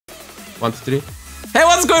1, 2, 3. Hey,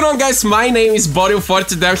 what's going on, guys? My name is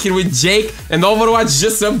Borio40. I'm here with Jake, and Overwatch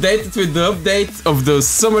just updated with the update of the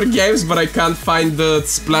summer games, but I can't find the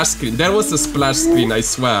splash screen. There was a splash screen, I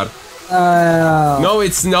swear. No,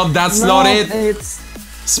 it's not. That's not it.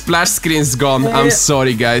 Splash screen's gone. I'm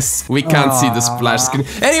sorry, guys. We can't see the splash screen.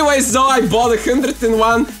 Anyways, though, I bought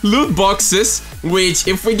 101 loot boxes, which,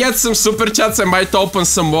 if we get some super chats, I might open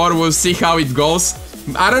some more. We'll see how it goes.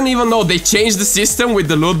 I don't even know. They changed the system with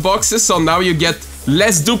the loot boxes, so now you get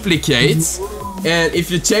less duplicates. And if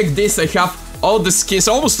you check this, I have all the skins,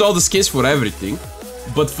 almost all the skins for everything,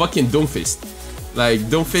 but fucking Doomfist. Like,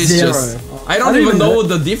 Doomfist just... I don't even know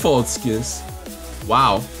the default skins.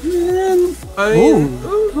 Wow. I mean...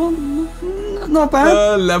 not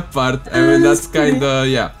bad. Leopard. I mean, that's kinda...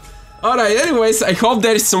 yeah. Alright, anyways, I hope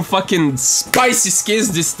there is some fucking spicy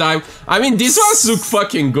skins this time. I mean, these ones look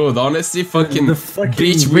fucking good, honestly. Fucking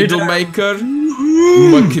Beach Widowmaker,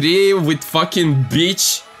 McCree with fucking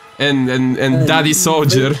Beach and Daddy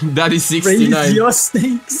Soldier, Daddy 69. Raise your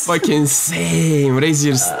stakes. Fucking same, raise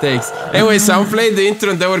your stakes. Anyways, I'll play the intro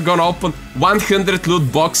and then we're gonna open 100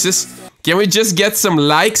 loot boxes. Can we just get some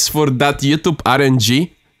likes for that YouTube RNG?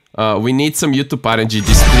 We need some YouTube RNG.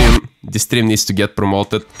 This stream needs to get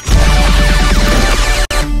promoted.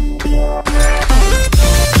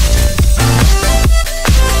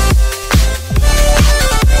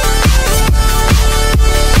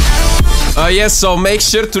 Yeah, so make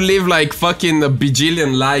sure to leave like fucking a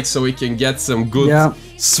bajillion likes so we can get some good,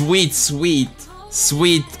 sweet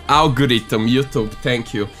algorithm, YouTube.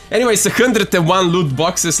 Thank you. Anyways, 101 loot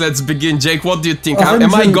boxes. Let's begin. Jake, what do you think?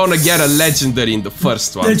 Am I gonna get a legendary in the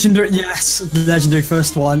first one? Legendary, yes. Legendary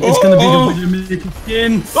first one. It's gonna be the Widowmaker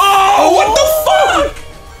skin. Oh, what the fuck?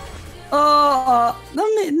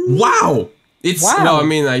 Wow. It's, well, I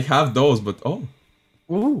mean, I have those, but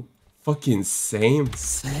Ooh. Fucking same.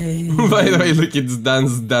 By the way, look, it's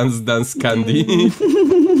dance candy.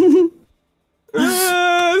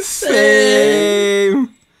 Same.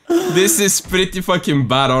 This is pretty fucking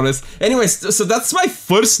bad, honest. Anyways, so that's my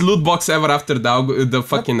first loot box ever after the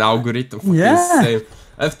fucking algorithm. Same.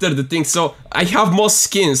 After the thing, so I have more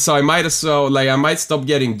skins, so I might as well, like, I might stop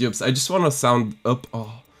getting dupes. I just want to sound up.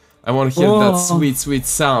 Oh, I want to hear that sweet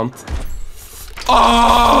sound.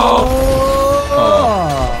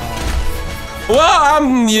 Well,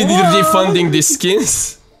 I'm refunding these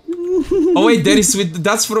skins. Oh wait,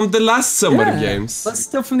 that's from the last summer games. That's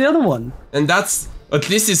still from the other one. And that's, at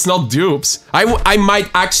least it's not dupes. I might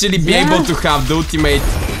actually be able to have the ultimate.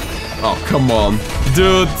 Oh, come on.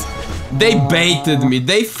 Dude, they baited me.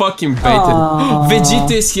 They fucking baited me.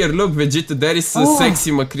 Vegeta is here. Look, Vegeta, there is a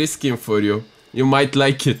sexy McCree skin for you. You might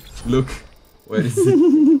like it. Look, where is it?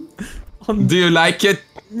 Do you like it?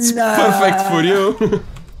 It's perfect for you.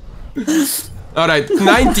 Alright,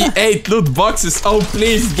 98 loot boxes. Oh,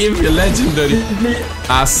 please give me a legendary.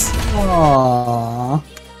 Ass.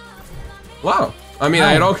 Wow. I mean,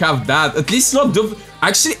 I don't have that. At least not dupe.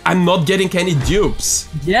 Actually, I'm not getting any dupes.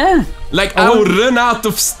 Yeah. Like, I'll run out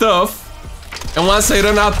of stuff. And once I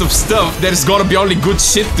run out of stuff, there's gonna be only good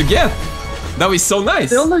shit to get. That was so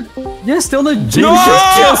nice. Still no Jay.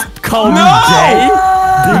 Just call me gay?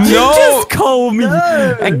 Did you just call me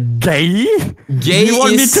gay? Gay you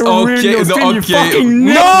want is me to ruin your stream, you fucking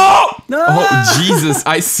no! Oh, Jesus,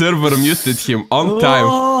 I server muted him on time.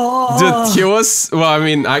 Dude, he was... Well, I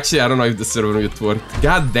mean, actually, I don't know if the server mute worked.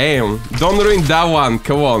 God damn. Don't ruin that one.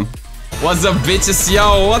 Come on. What's up, bitches?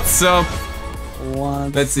 Yo, what's up?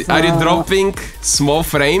 Let's see. Are you dropping small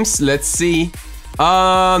frames? Let's see. No,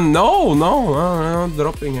 I'm not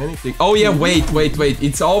dropping anything. Oh, yeah, wait.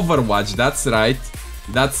 It's Overwatch. That's right.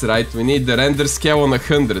 That's right, we need the render scale on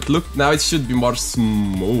 100. Look, now it should be more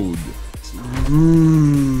smooth.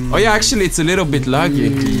 Oh yeah, actually it's a little bit laggy.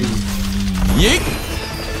 Yeek!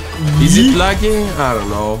 Is it laggy? I don't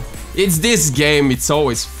know. It's this game, it's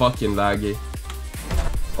always fucking laggy.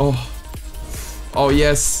 Oh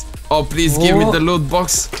yes. Oh, please give me the loot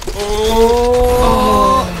box.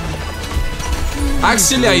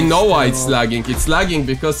 Actually, I know why it's lagging. It's lagging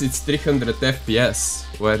because it's 300 FPS.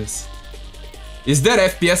 Where is it? Is there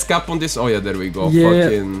FPS cap on this? Oh yeah, there we go.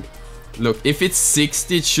 Fucking... Look, if it's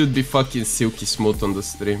 60, it should be fucking silky smooth on the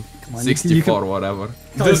stream. 64, whatever.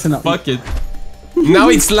 Dude, fuck it. Now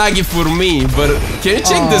it's laggy for me, but can you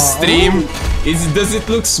check the stream? Does it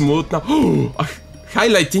look smooth now? Oh,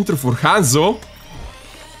 highlight intro for Hanzo.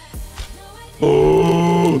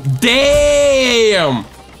 Oh, damn!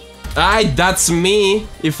 Aye, that's me.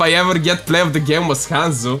 If I ever get play of the game was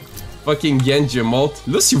Hanzo. Fucking Genji emote.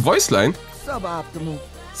 Lose your voice line.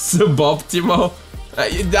 Suboptimal.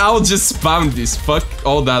 I'll just spam this. Fuck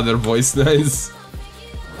all the other voice lines.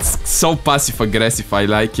 so passive-aggressive, I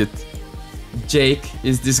like it. Jake,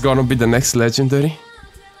 is this gonna be the next legendary?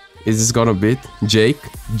 Is this gonna be it? Jake?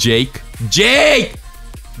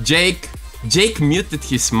 Jake muted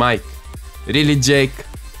his mic. Really, Jake?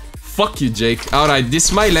 Fuck you, Jake. Alright, this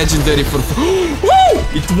is my legendary for... Woo!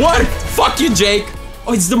 It worked! Fuck you, Jake!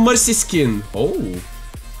 Oh, it's the Mercy skin. Oh.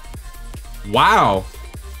 Wow.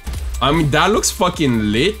 I mean, that looks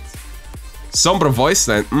fucking lit. Sombra voice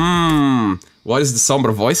sign. What is the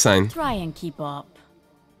Sombra voice sign? Try and keep up.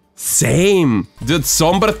 Same. Dude,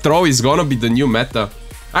 Sombra throw is gonna be the new meta.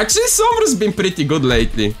 Actually, Sombra's been pretty good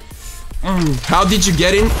lately. How did you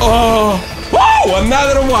get in? Oh! Whoa!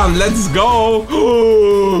 Another one! Let's go!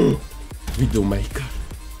 Widowmaker.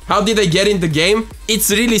 How did I get in the game? It's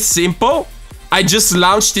really simple. I just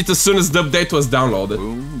launched it as soon as the update was downloaded.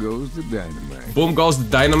 Boom goes the dynamite. Boom goes the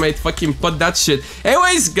dynamite. Fucking put that shit.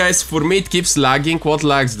 Anyways, guys, for me it keeps lagging. What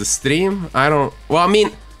lags the stream? I don't... Well, I mean,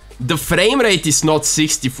 the frame rate is not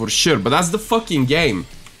 60 for sure, but that's the fucking game.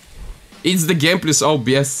 It's the game plus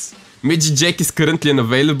OBS. Midget Jake is currently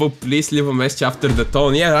unavailable. Please leave a message after the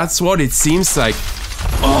tone. Yeah, that's what it seems like.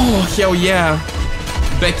 Oh, hell yeah.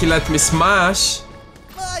 Becky let me smash.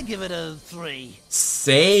 I give it a 3.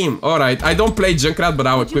 Same. Alright, I don't play Junkrat, but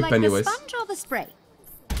I'll equip anyways. The sponge or the spray?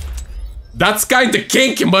 That's kinda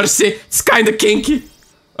kinky, Mercy. It's kinda kinky.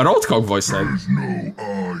 A Roadhog voice line.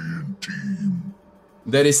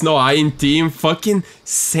 There is no I in team. Fucking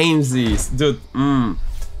samesies. Dude,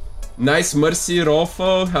 Nice Mercy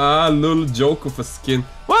Rofo. Ah, little joke of a skin.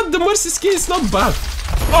 What? The Mercy skin is not bad.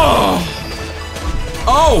 Oh!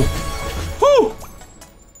 Oh! Whew!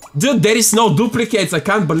 Dude, there is no duplicates. I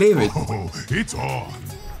can't believe it. Oh, it's on.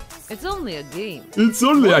 It's only a game. It's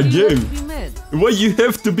only a You have game. to be mad. Why you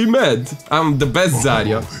have to be mad? I'm the best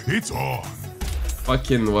Zarya. It's on.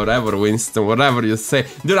 Fucking whatever, Winston, whatever you say.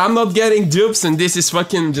 Dude, I'm not getting dupes and this is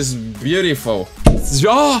fucking just beautiful.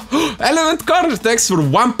 Oh, Element Corner, thanks for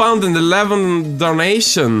 £1 and 11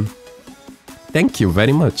 donation. Thank you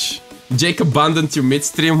very much. Jake abandoned you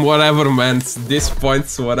midstream, whatever, man. This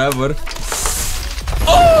points, whatever.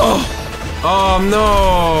 Oh! Oh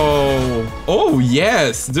no! Oh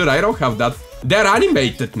yes! Dude, I don't have that. They're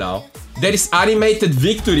animated now. There is animated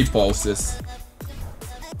victory poses.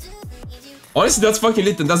 Honestly, that's fucking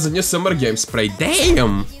lit and that's the new summer game spray.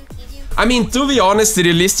 Damn! I mean, to be honest,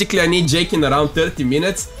 realistically, I need Jake in around 30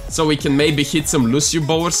 minutes so we can maybe hit some Lucio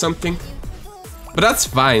bow or something. But that's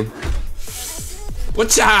fine.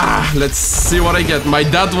 Whatcha? Let's see what I get. My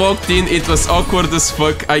dad walked in, it was awkward as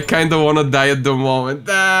fuck. I kinda wanna die at the moment.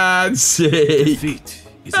 Ah, Jake. Defeat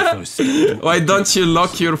is the first step. Why don't you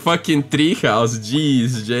lock your fucking treehouse?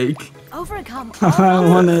 Jeez, Jake. Overcome I all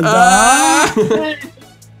wanna die.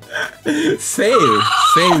 Same,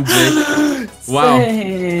 Jake. Wow.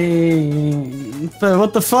 But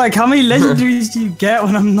what the fuck? How many legendaries do you get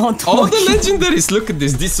when I'm not talking? All the legendaries, look at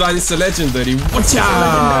this. This one is a legendary. Whatcha?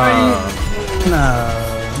 No.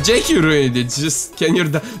 Jake, you ruined it. Just can you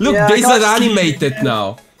look? Yeah, These I are got animated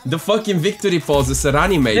now. The fucking victory poses are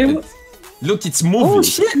animated. Look, it's moving. Oh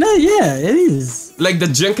shit! No, yeah, it is. Like the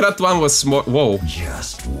Junkrat one was more. Whoa.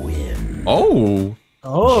 Just win. Oh.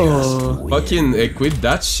 Oh. Fucking equip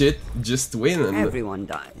that shit. Just win. And Everyone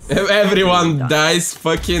dies. everyone dies.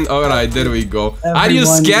 Fucking. Alright, there we go. Are you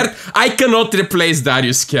Everyone- scared? I cannot replace the Are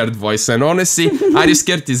You Scared voice. And honestly, Are You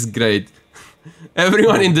Scared is great.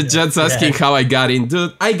 Everyone in the chat's asking how I got in.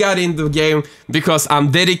 Dude, I got in the game because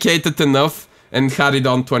I'm dedicated enough and had it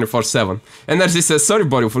on 24/7. And as he says, sorry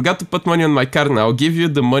buddy, forgot to put money on my card now. I'll give you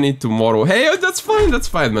the money tomorrow. Hey, that's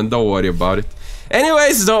fine, man. Don't worry about it.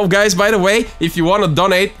 Anyways, though, guys, by the way, if you wanna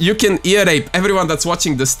donate, you can ear rape everyone that's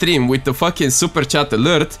watching the stream with the fucking super chat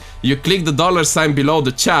alert. You click the $sign below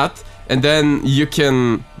the chat, and then you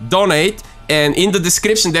can donate. And in the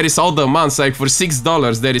description there is all the amounts. Like for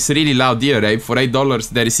 $6 there is really loud ear rape. For $8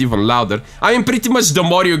 there is even louder. I mean, pretty much the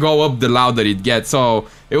more you go up, the louder it gets. So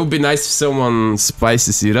it would be nice if someone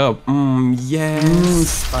spices it up. Yes.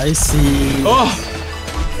 Spicy. Oh!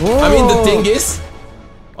 I mean, the thing is...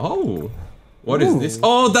 Oh. What is this?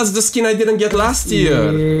 Oh, that's the skin I didn't get last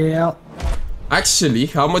year. Yeah. Actually,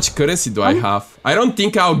 how much currency do I have? I don't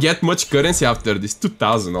think I'll get much currency after this.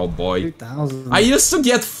 2,000, oh boy. 2,000. I used to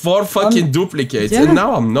get 4 fucking duplicates, Yeah, and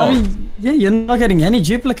now I'm not. I mean, yeah, you're not getting any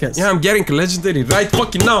duplicates. Yeah, I'm getting legendary right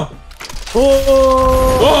fucking now.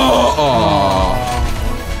 Oh. Oh!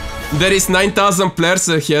 There is 9,000 players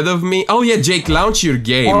ahead of me. Oh yeah, Jake, launch your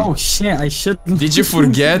game. Oh shit, I should. Did you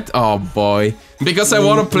forget? Oh boy. Because I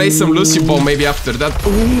want to play some Lucy Ball maybe after that.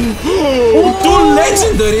 Ooh. 2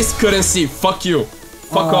 legendaries currency. Fuck you.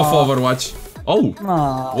 Fuck off, Overwatch. Oh.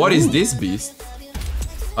 What is this beast?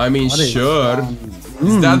 I mean, What is sure.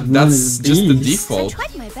 fun? That's just the default. I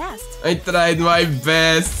tried my best. I tried my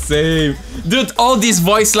best, same. Dude, all these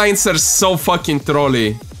voice lines are so fucking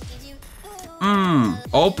trolly.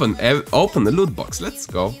 Open the loot box. Let's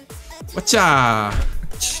go. Whatcha?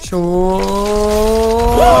 Sure.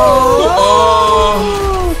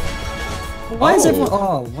 Oh. Why is everyone?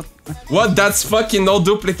 Oh, what? What? That's fucking no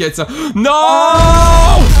duplicates.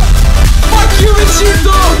 No! Fuck you,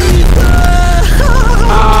 Vegito!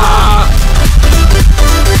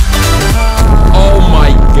 Oh my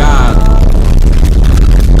god.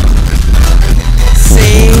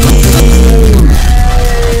 Same.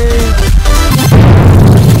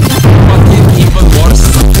 Fucking even worse.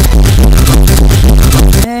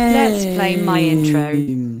 Let's play my intro.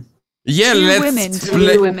 Yeah, Two let's women,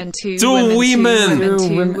 play. two women, two Two women, women.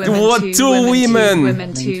 two women, What? Two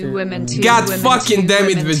women. two women, two God women, fucking two damn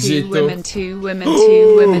it, women, Vegito. two women, two women, two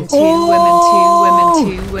women, two women,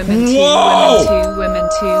 two women, two women, two women, two women,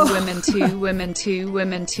 two women, two women, two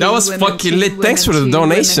women. That was fucking lit. Thanks for the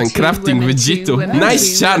donation, Crafting Vegito.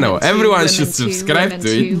 Nice channel. Everyone should subscribe to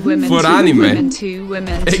it for anime.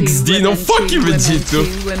 XD, no fuck you, Vegito.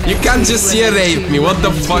 You can't just here rape me. What the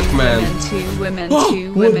fuck, man?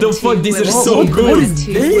 What the fuck? These are so good.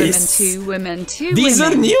 These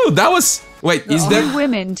are new. That was. Wait, is there?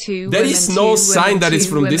 There is no sign that it's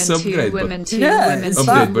from this upgrade. But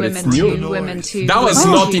update, but it's new. That was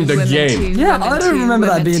not in the game. Yeah, I don't remember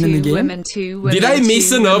that being in the game. Did I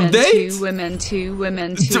miss an update?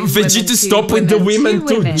 Vegeta, stop with the women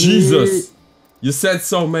too. Jesus, you said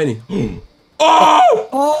so many. Oh!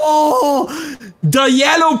 Oh, The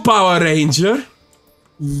yellow Power Ranger.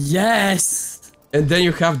 yes. And then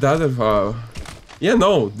you have the other. Yeah,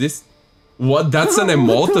 no, this. What? That's an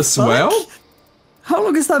emote as well? How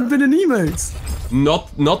long has that been in emotes?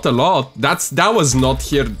 Not a lot. That was not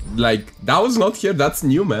here. Like that was not here. That's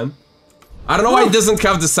new, man. I don't know why it doesn't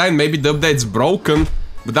have the sign. Maybe the update's broken.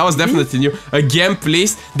 But that was definitely new. Again,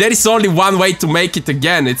 please. There is only one way to make it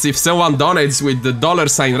again. It's if someone donates with the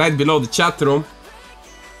 $sign right below the chat room.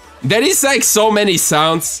 There is like so many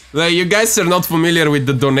sounds. Like you guys are not familiar with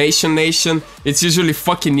the donation nation. It's usually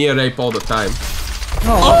fucking ear rape all the time.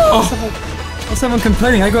 What's someone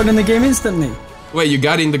complaining? I got in the game instantly. Wait, you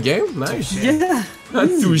got in the game? Nice. Yeah.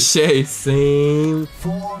 Touché. Same.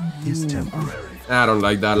 Form is temporary. I don't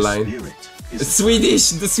like that line. Spirit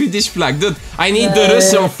is The Swedish flag, dude. I need the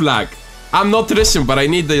Russian flag. I'm not Russian, but I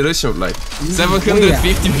need the Russian flag.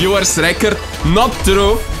 750 viewers record. Not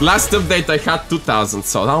true. Last update I had 2000,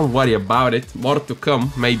 so don't worry about it. More to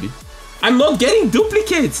come, maybe. I'm not getting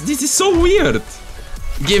duplicates. This is so weird.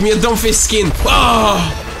 Give me a Doomfist skin.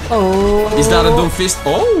 Oh! Is that a Doomfist?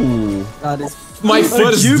 Oh! That is My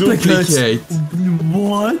first duplicate.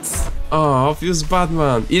 What? Oh, feels bad,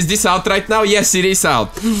 man. Is this out right now? Yes, it is out.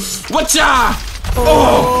 Whatcha?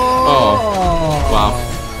 Oh! Wow.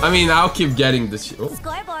 I mean, I'll keep getting the shit. Oh.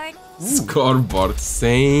 Scoreboard. Scoreboard,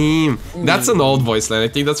 same. That's an old voice line. I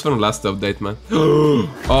think that's from last update, man.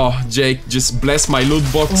 Oh, Jake, just bless my loot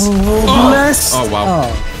box. Blessed. Oh, wow.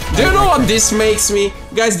 Do you know what this makes me?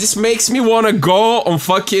 Guys, this makes me wanna go on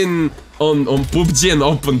fucking... on PUBG and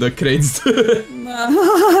open the crates.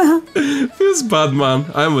 Feels bad, man.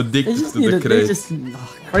 I'm addicted to the crates.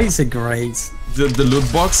 Crates are great. The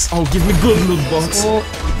loot box? Oh, give me good loot box.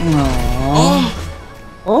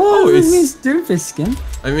 Oh, it's- it means Doomfist skin.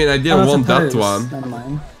 I mean, I didn't want that one. Never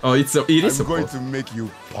mind. Oh, it is a going pose. to make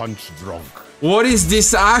you punch drunk. What is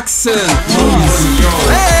this accent?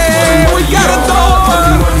 Hey, we got a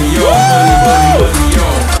dog!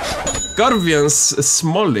 Garvians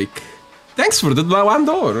Smolik. Thanks for the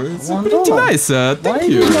 $1. It's pretty $1. nice. Thank Why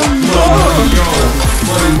you.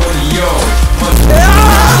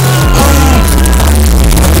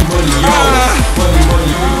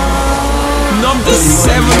 Not the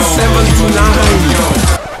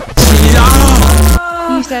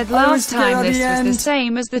 779. You said last time this was the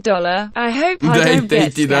same as the $. I hope I don't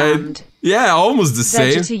get scammed. Yeah, almost the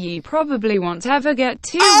same. Vegeta, you probably won't ever get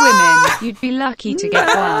 2 women. You'd be lucky to get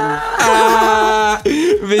 1.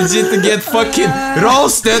 Vegeta get fucking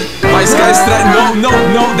roasted by Skystrike. No,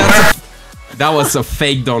 that was a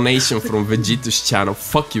fake donation from Vegito's channel.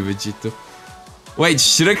 Fuck you, Vegito. Wait,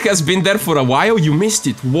 Shrek has been there for a while? You missed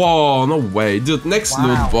it. Whoa, no way. Dude, next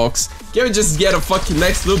loot box. Can we just get a fucking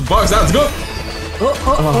next loot box? Let's go!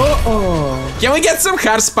 Can we get some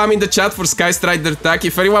hard spam in the chat for Skystrider Tag?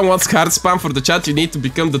 If anyone wants hard spam for the chat, you need to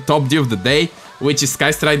become the top D of the day, which is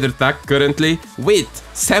Skystrider Tag currently with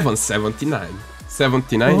 779.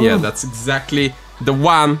 79, yeah, that's exactly the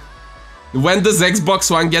one. When does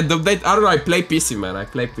Xbox One get the update? I don't know, I play PC, man. I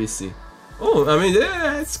play PC. Oh, I mean,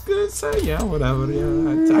 yeah, it's good. So yeah, whatever.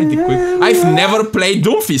 Yeah, I did quick. I've never played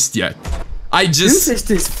Doomfist yet. I just. Doomfist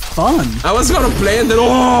is fun. I was gonna play and then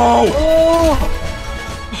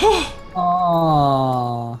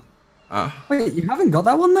Wait, you haven't got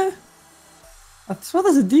that one there? I swear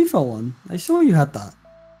there's a default one. I saw you had that.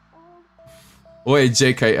 Wait,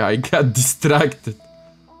 Jake, I got distracted.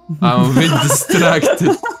 I'm a bit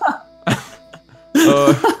distracted.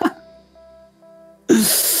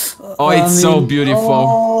 Oh, it's so beautiful.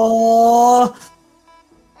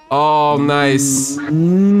 Oh, nice.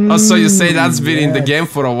 Oh, so you say that's been in the game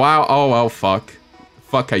for a while? Oh, well, fuck.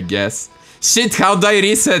 Fuck, I guess. Shit, how do I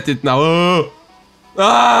reset it now?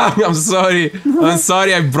 I'm sorry. I'm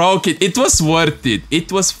sorry, I broke it. It was worth it.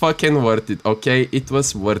 It was fucking worth it, okay? It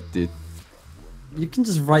was worth it. You can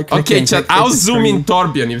just right-click. Okay, chat, I'll zoom in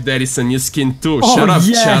Torbjorn if there is a new skin too. Oh, shut up,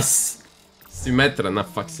 yes. chat. Symmetra, nah,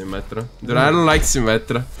 fuck Symmetra. Dude, I don't like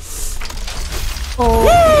Symmetra.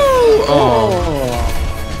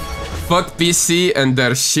 Fuck PC and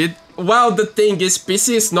their shit. Well, the thing is,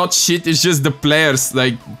 PC is not shit, it's just the players.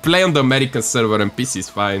 Like, play on the American server and PC is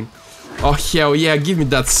fine. Oh, hell yeah, give me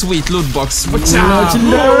that sweet loot box. Legendary!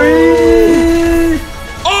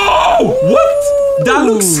 Oh! What? That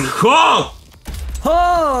looks hot!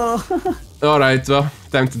 Oh! Alright, well,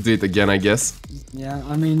 time to do it again, I guess. Yeah,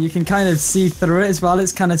 I mean, you can kind of see through it as well.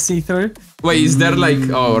 It's kind of see-through. Wait, is there like...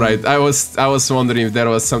 Oh, right. I was wondering if there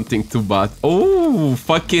was something too bad. Oh,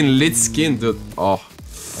 fucking lit skin, dude. Oh.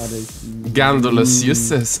 Gandalus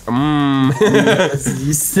useless.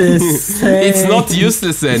 Useless. It's not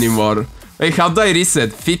useless anymore. Wait, how do I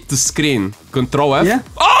reset? Fit to screen. Control F? Yeah.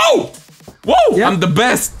 Oh! Whoa! Yeah. I'm the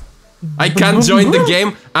best! I can't join the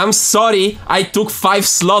game. I'm sorry. I took 5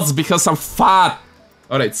 slots because I'm fat.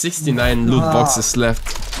 Alright, 69 loot boxes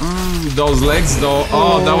left. Those legs though.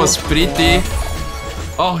 Oh, that was pretty.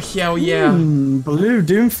 Oh, hell yeah. Blue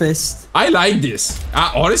Doomfist. I like this.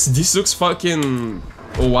 Honestly, this looks fucking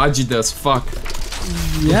Owajid as fuck.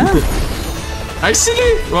 Yeah.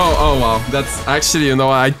 Actually, well, oh wow. That's actually, you know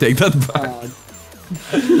what? I take that back.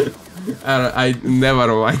 I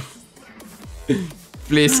never mind.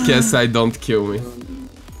 Please, Kess, I don't kill me.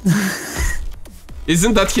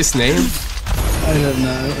 Isn't that his name? I don't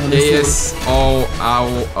know.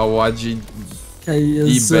 Owajid.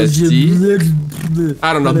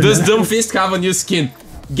 I don't know. Does Doomfist have a new skin?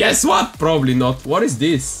 Guess what? Probably not. What is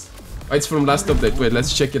this? Oh, it's from last update. Wait,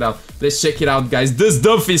 let's check it out. Let's check it out, guys. Does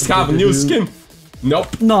Doomfist have a new skin?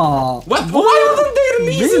 Nope. No. What? Why wouldn't they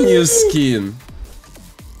release a new skin?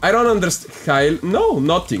 I don't understand. Kyle? No,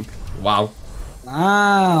 nothing. Wow.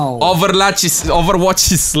 Wow. Overwatch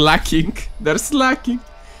is slacking. They're slacking.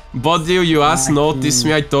 Body, you asked, notice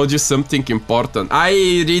me, I told you something important. I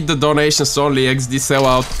read the donations only, XD sell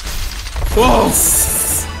out. Whoa!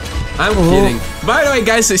 I'm kidding. By the way,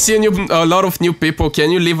 guys, I see a lot of new people.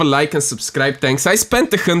 Can you leave a like and subscribe? Thanks. I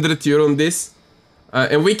spent €100 on this.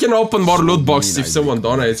 And we can open more loot boxes if someone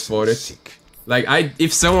donates for it. Like,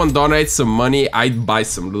 if someone donates some money, I'd buy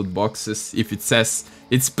some loot boxes. If it says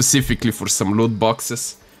it's specifically for some loot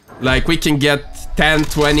boxes. Like, we can get 10,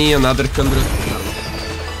 20, another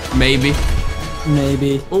 100. Maybe.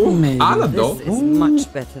 Maybe. Ooh, maybe. I don't know. This is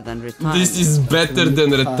much better than retirement. This is better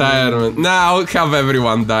than retirement. Nah, I'll have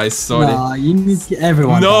everyone die, sorry. Nah, you need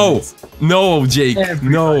everyone. No! dies. No, Jake,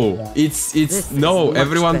 Everyone no. dies. It's no, much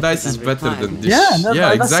everyone better dies is than better than retirement. this. Yeah, no, yeah,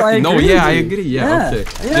 that's- exactly. I No, agree yeah, I with you. agree. Yeah, Yeah. okay.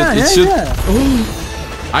 Yeah, It yeah, should.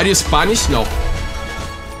 yeah. Are you Spanish? No.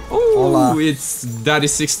 Hola. Oh, it's Daddy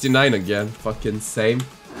 69 again. Fucking same.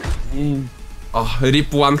 Mm. Oh,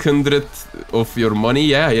 rip 100 of your money.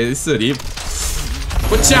 Yeah, it's a rip.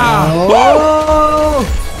 Whatcha? Oh!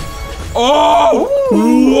 Oh!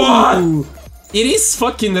 What? It is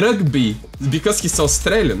fucking rugby because he's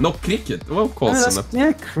Australian. No, cricket. Well, close enough.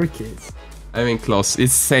 Yeah, cricket. I mean, close.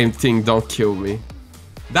 It's same thing. Don't kill me.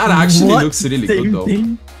 That actually What? looks really good, though.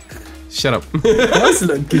 Thing? Shut up. Does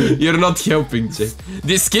look good. You're not helping, Jay.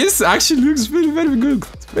 This skins actually looks very, very good.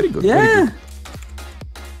 Very good. Yeah.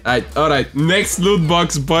 Very good. Alright. Next loot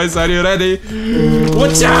box, boys. Are you ready?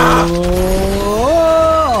 Watcha!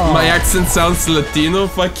 Oh! My accent sounds Latino.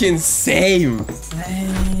 Fucking same.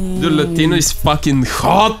 Dude, Latino is fucking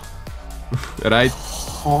hot. Right?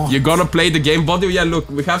 You're gonna play the game, Body? Yeah, look.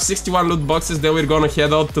 We have 61 loot boxes. Then we're gonna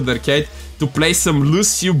head out to the arcade to play some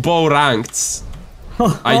Lucio Bow rankeds.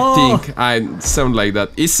 I think. Something like that.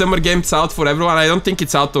 Is Summer Games out for everyone? I don't think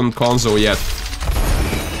it's out on console yet.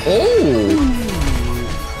 Oh!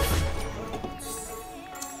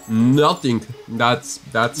 Nothing. That's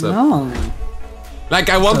a... No. Like,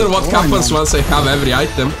 I wonder what happens once I have every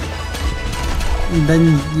item.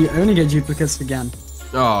 Then you only get duplicates again.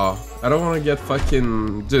 Oh, I don't want to get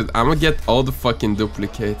fucking... Dude, I'm gonna get all the fucking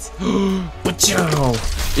duplicates. But yo,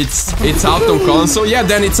 it's out on console? Yeah,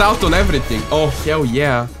 then it's out on everything. Oh, hell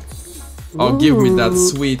yeah. Oh, give me that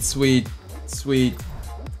sweet.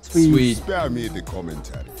 Spare me the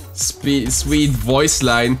commentary. Sweet voice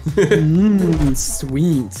line.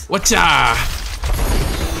 Sweet. Whatcha?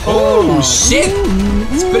 Oh, shit!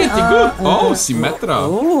 It's pretty good. Oh, Symmetra.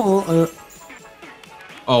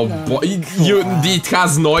 Oh boy, it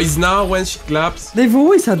has noise now when she claps. They've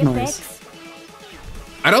always had noise.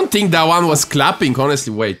 I don't think that one was clapping,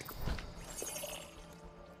 honestly, wait.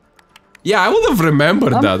 Yeah, I would have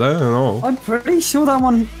remembered that, I don't know. I'm pretty sure that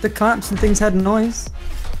one, the claps and things had noise.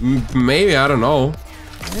 Maybe, I don't know.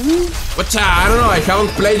 Maybe? But I don't know, I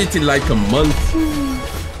haven't played it in like a month.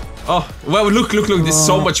 Oh, well, look, this is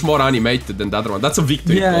so much more animated than the other one. That's a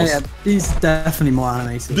victory pose. Yeah, he's definitely more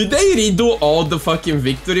animated. Did they redo all the fucking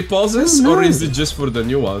victory poses? Or is it just for the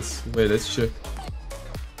new ones? Wait, let's check.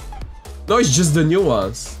 No, it's just the new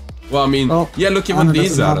ones. Well, I mean, yeah, look, even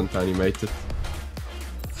these aren't animated.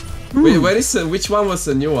 Wait, which one was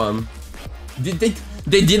the new one? They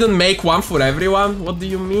didn't make one for everyone? What do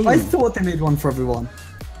you mean? I thought they made one for everyone.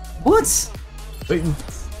 What? Wait,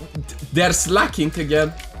 they're slacking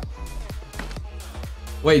again.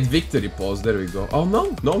 Wait, victory pose, there we go. Oh,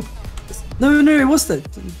 no. No, it was that.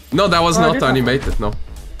 No, that was not animated, no.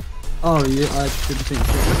 Oh, yeah, I didn't think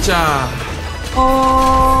so. Gotcha.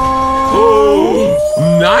 Oh!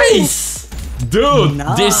 Nice! Dude,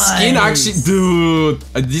 this skin actually... Dude,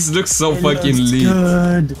 this looks so fucking lit.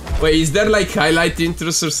 Good. Wait, is there like highlight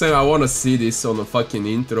intros or something? I wanna see this on a fucking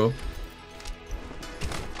intro.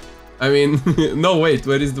 I mean, no, wait,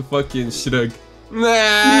 where is the fucking shrug?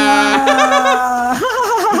 Nah.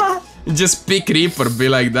 Just pick Reaper, be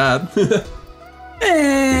like that.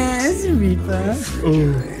 It's Reaper.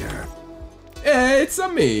 Yeah, it's a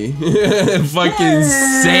me. Fucking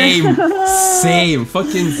same.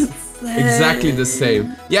 Fucking exactly the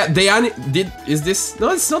same. Yeah, they is this? No,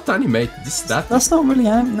 it's not animated. This that. That's not really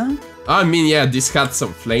no. I mean, yeah, this had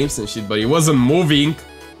some flames and shit, but it wasn't moving.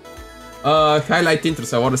 Highlight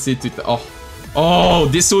intros. I want to see it with. Oh,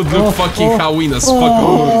 this would look fucking Halloween as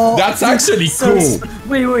fuck. That's actually cool.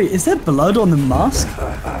 Wait, is there blood on the mask?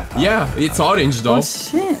 Yeah, it's orange though. Oh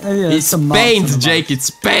shit. Oh, yeah, it's paint, Jake, it's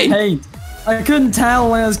paint. I couldn't tell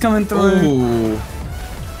when I was coming through. Ooh.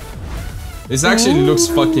 This actually looks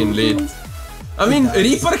fucking lit. I mean,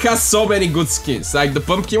 Reaper has so many good skins. Like the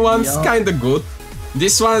pumpkin one's kinda good.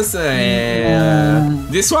 This one's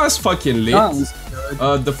this one's fucking lit.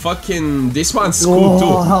 This one's cool too.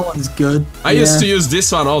 Oh, that one's good. I used to use this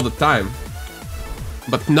one all the time.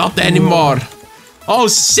 But not anymore. Oh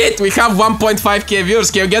shit, we have 1.5k viewers.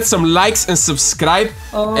 Can you get some likes and subscribe?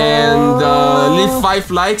 And leave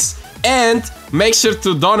 5 likes. And make sure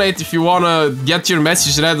to donate if you wanna get your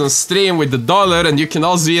message read on stream with $1. And you can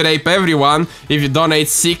also rape everyone if you donate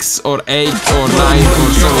 6 or 8 or 9 or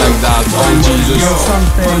something like that. Oh Jesus.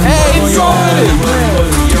 Hey, it's over!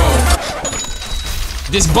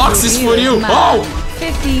 This box is for you! Oh!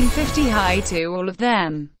 1550 hi to all of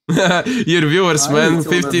them. Your viewers, man.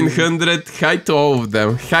 1500. Hi to all of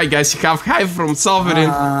them. Hi, guys. You have hi from Sovereign.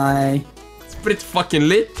 Hi. It's pretty fucking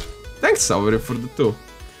lit. Thanks, Sovereign, for the 2.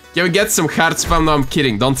 Can we get some hard spam? No, I'm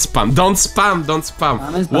kidding. Don't spam. Don't spam.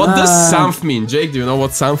 What does Samph mean? Jake, do you know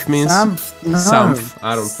what Samph means? Samph? No. Samph.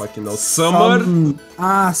 I don't fucking know. Summer?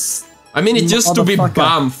 Ass. I mean, it used to be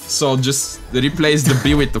Bamf, so just replace the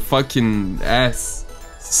B with the fucking S.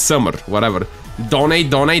 Summer, whatever.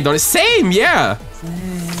 Donate. Same, yeah.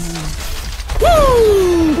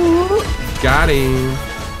 Woo! Got him.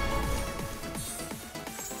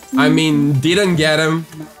 I mean, didn't get him.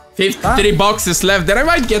 53 boxes left. Then I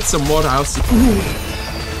might get some more house.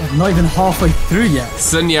 I'm not even halfway through yet.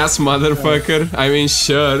 Sunny ass motherfucker. I mean,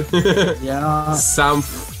 sure. Yeah.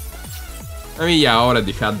 I mean, yeah, I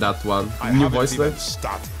already had that one. New voice line.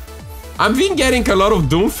 I've been getting a lot of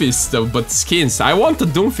Doomfist stuff, but skins. I want a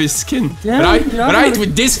Doomfist skin. Yeah, right?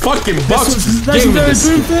 With this fucking box. Give me this.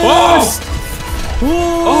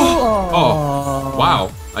 Oh!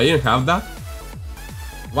 Wow. I didn't have that?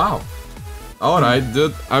 Wow. Alright,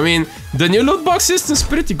 dude. I mean, the new loot box system's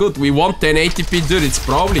pretty good. We want 1080p, dude. It's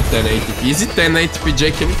probably 1080p. Is it 1080p,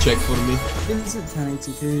 Jake? Can you check for me? Is it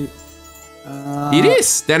 1080p? It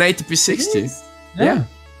is 1080p 60. Yeah,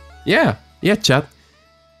 chat. Yeah,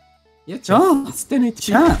 chat. Oh, it's 1080p.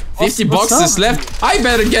 Chat. 50 boxes left. I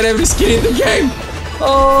better get every skin in the game.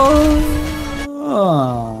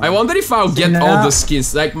 I wonder if I'll get all the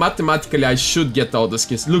skins. Like, mathematically, I should get all the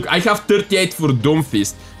skins. Look, I have 38 for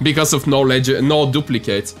Doomfist because of no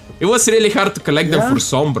duplicates. It was really hard to collect them for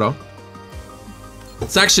Sombra.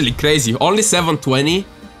 It's actually crazy. Only 720.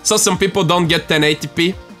 So some people don't get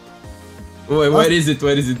 1080p. Wait, where is it?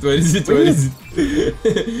 Where is it? Where is it? Where is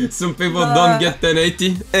it? Some people don't get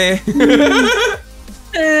 1080.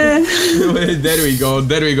 Wait, there we go.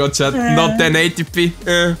 There we go, chat. Not 1080p.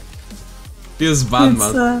 Feels bad,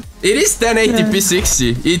 man. It is 1080p 60.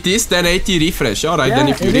 It is 1080 refresh. Alright, then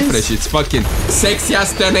if you refresh, it's fucking sexy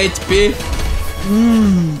as 1080p.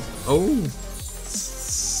 Oh.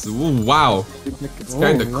 Wow. It's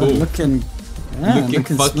kinda cool. Looking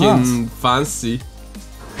fucking smart. fancy.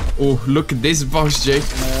 Oh, look at this box, Jake.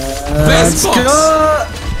 Best box!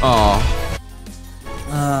 Oh.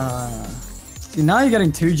 See, now you're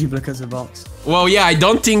getting 2 duplicates of box. Well, yeah, I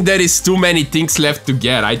don't think there is too many things left to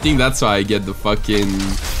get. I think that's why I get the fucking...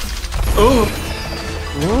 Oh!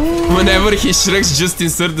 Whenever he shrugs, just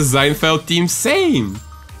insert the Seinfeld theme. Same!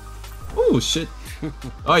 Oh, shit.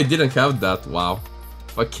 Oh, I didn't have that. Wow.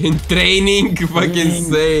 Fucking training. Fucking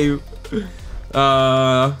save.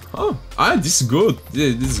 This is good.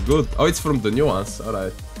 Yeah, this is good. Oh, it's from the nuance.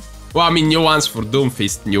 Alright. Well, I mean, nuance for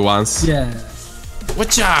Doomfist. Nuance. Yeah.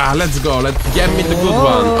 Whatcha? Let's go. Let's get me the good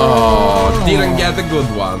one. Oh, didn't get the good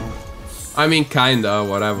one. I mean, kinda.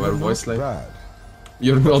 Whatever. Voice like.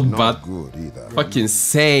 You're not bad. Good either. Fucking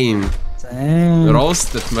same. Dang.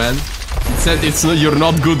 Roasted, man. It said it's not. You're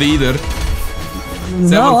not good either.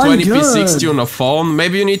 No, 720p 60 on a phone.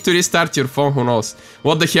 Maybe you need to restart your phone, who knows.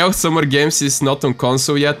 What the hell, Summer Games is not on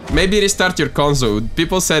console yet? Maybe restart your console.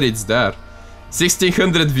 People said it's there.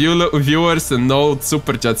 1600 viewers and no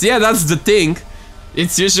Superchats. Yeah, that's the thing.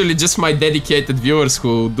 It's usually just my dedicated viewers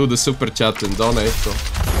who do the Superchat and donate, so...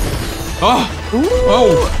 Oh!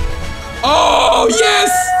 Oh! Oh, yes!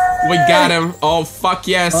 We got him. Oh, fuck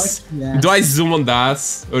yes. Fuck yes. Do I zoom on the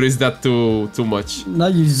ass? Or is that too much? No,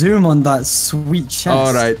 you zoom on that sweet chest.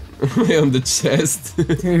 Alright. On the chest.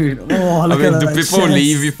 Dude, oh, look at that do people chest.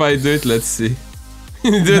 leave if I do it? Let's see.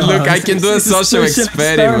 Dude, No, look, I can do a it's social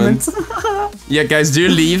experiment. experiment. Yeah, guys, do you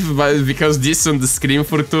leave because this on the screen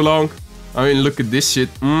for too long? I mean, look at this shit.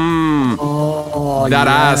 Oh, that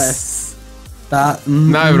yes. ass. That.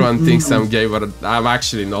 Now everyone thinks I'm gay, but I'm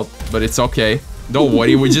actually not. But it's okay. Don't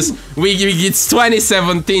worry. It's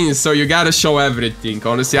 2017, so you gotta show everything.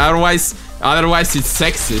 Honestly, otherwise it's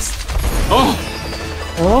sexist. Oh,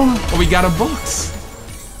 we got a box.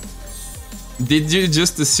 Did you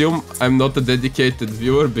just assume I'm not a dedicated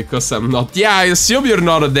viewer because I'm not? Yeah, I assume you're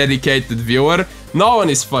not a dedicated viewer. No one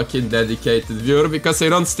is fucking dedicated viewer because I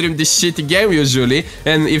don't stream this shitty game usually.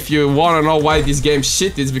 And if you wanna know why this game's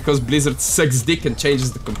shit, it's because Blizzard sucks dick and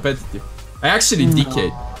changes the competitive. I actually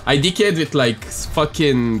DK'd. I DK'd with like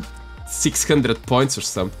fucking 600 points or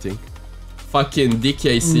something. Fucking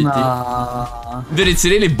DK City. Nah. Dude, it's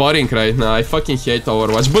really boring right now. I fucking hate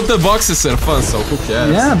Overwatch. But the boxes are fun, so who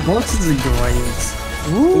cares? Yeah, boxes are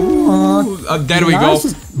great. Ooh. There we go.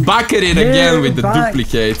 Back at it again with the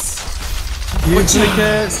duplicates.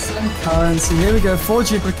 Duplicates and currency. Here we go. 4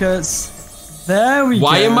 duplicates. There we go.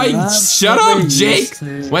 Why am I? That's Shut what up, we're Jake! used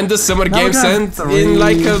to. When the summer Now games we're gonna end have in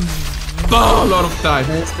like a 3. lot of time.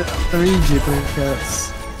 There's the 3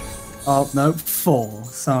 duplicates. Oh, no, 4.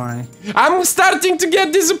 Sorry. I'm starting to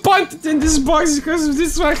get disappointed in this box because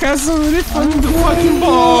this one has a refund in the fucking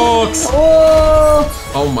box.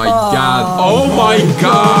 Oh my god. Oh my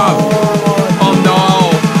god. Oh no.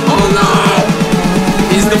 Oh no.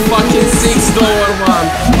 It's the fucking $6 one.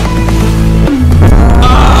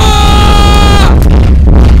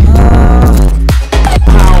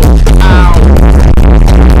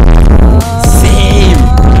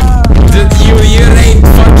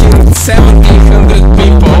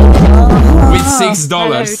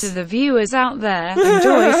 Hello to the viewers out there.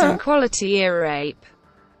 Enjoy some quality ear rape.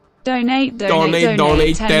 Donate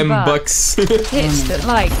 10 bucks. Hit that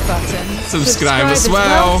like button. Subscribe as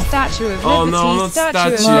well. Statue of Oh Liberty, no, not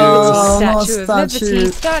Statue statue. of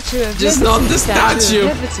Liberty, Statue of Just Liberty, not the Statue statue.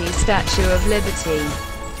 of Liberty, Statue of Liberty.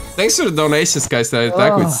 Thanks for the donations, guys. I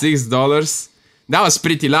attack with $6. That was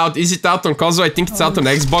pretty loud. Is it out on console? I think it's out on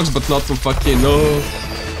Xbox, but not on fucking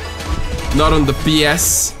not on the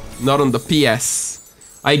PS. Not on the PS.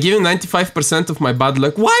 I give him 95% of my bad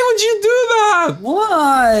luck. Why would you do that?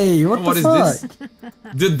 Why? What the fuck? Is this?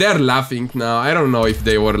 Dude, they're laughing now. I don't know if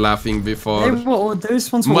they were laughing before.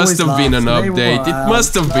 Those ones were Must have been an laughed. update. It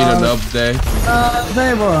must have been an update.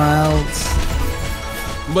 They were out.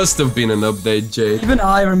 Must have been an update, Jade. Even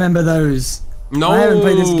I remember those. No. I haven't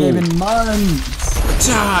played this game in months.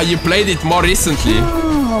 You played it more recently.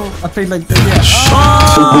 I played like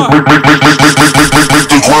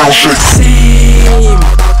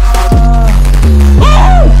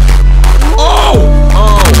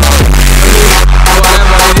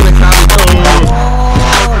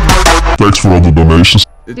for all the donations.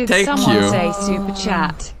 Did Thank someone you. say super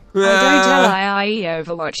chat? I don't LIIE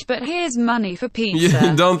Overwatch, but here's money for pizza.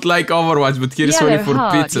 You don't like Overwatch, but here's Yellow money for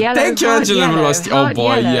heart, pizza. yellow Thank you, heart, Angela yellow Velocity. Oh heart,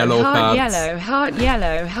 boy, yellow heart, heart. yellow heart,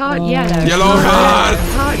 yellow heart, yellow Yellow heart.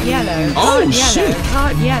 heart, yellow Oh, heart, shit. yellow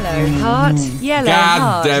heart, yellow heart, yellow God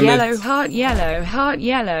heart, damn it. yellow heart, yellow heart,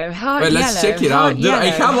 yellow heart. Wait, let's check it out. Dude, I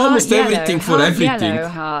have almost everything for everything. Yellow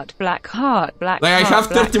heart, black heart, black Like, I heart,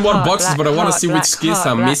 have 30 more black boxes, heart, but I wanna black see which heart, skins black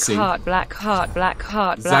I'm heart, missing. Black heart, black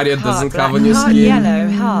heart, Zarya black doesn't heart, have a new black heart, skin. yellow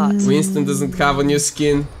heart. Winston doesn't have a new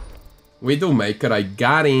skin. Widowmaker, I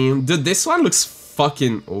got him. Dude, this one looks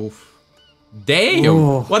fucking oof. Damn!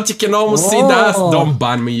 Oh. What, you can almost see that? Don't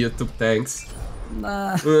ban me, YouTube, thanks.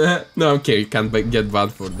 Nah. No, okay, you can't get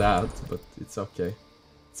banned for that, but it's okay.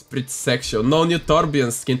 It's pretty sexual. No new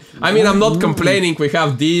Torbjorn skin. I mean, I'm not complaining, we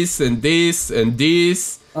have this and this and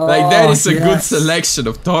this. Like, there is a good selection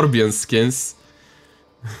of Torbjorn skins.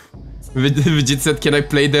 Vijit said, can I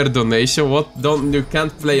play their donation? What? You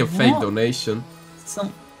can't play a fake donation.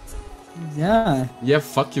 Yeah. Yeah,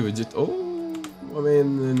 fuck you, Vijit. Oh, I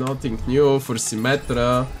mean, nothing new for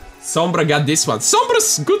Symmetra. Sombra got this one.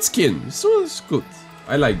 Sombra's good skin. So it's good.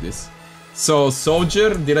 I like this. So,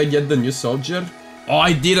 Soldier. Did I get the new Soldier? Oh,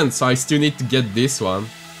 I didn't, so I still need to get this one.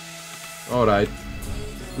 Alright.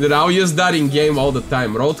 Dude, I'll use that in game all the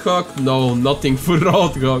time. Roadhog? No, nothing for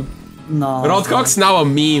Roadhog. No. Roadhog's now a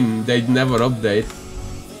meme. They never update.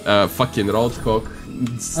 Fucking Roadhog.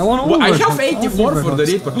 I have 84 for the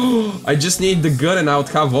Reaper. I just need the gun and I would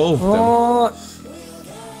have all of them.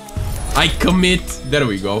 I commit. There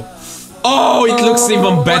we go. Oh, it looks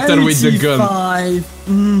even better with the gun.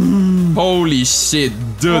 Holy shit,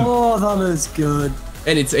 dude. Oh, that is good.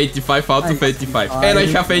 And it's 85 out of 85. And I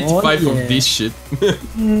have 85 of this shit.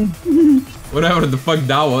 Whatever the fuck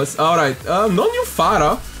that was. Alright, no new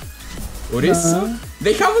Pharah. Orisa?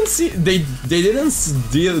 They haven't seen. They didn't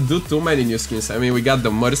do too many new skins. I mean, we got the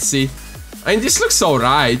Mercy. I mean, this looks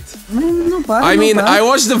alright. I mean, I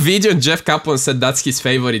watched the video and Jeff Kaplan said that's his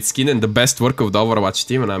favorite skin and the best work of the Overwatch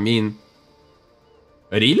team. And I mean,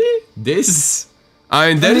 really? This? I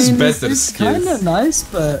mean, there is better it's skins. It's kinda nice,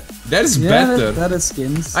 but there's yeah, better. better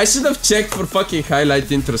skins. I should have checked for fucking highlight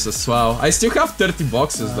intros as well. I still have 30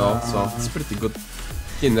 boxes though, so it's pretty good.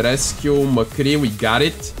 In Rescue, McCree, we got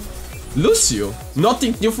it. Lucio.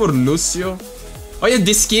 Nothing new for Lucio. Oh yeah,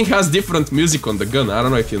 this skin has different music on the gun. I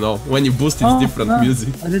don't know if you know. When you boost, it's different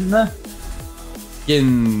music. I didn't know.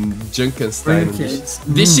 In Junkenstein.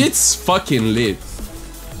 This shit's fucking lit.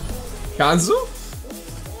 Hanzo?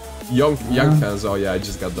 Young Hanzo. Oh yeah, I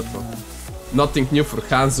just got that one. Nothing new for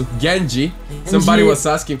Hanzo. Genji. Somebody was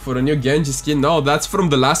asking for a new Genji skin. No, that's from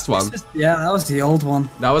the last one. Yeah, that was the old one.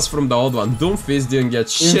 That was from the old one. Doomfist didn't get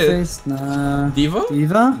shit. Doomfist, nah. Diva?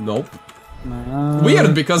 Diva? Nope. Nah.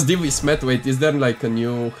 Weird, because Diva is met. Wait, is there like a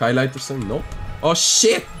new highlight or something? Nope. Oh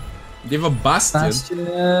shit! Diva Bastion.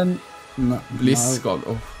 Bastion. No. BlizzCon.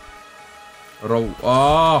 Oh.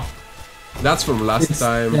 Oh. That's from last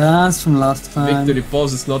time. Yeah, that's from last time. Victory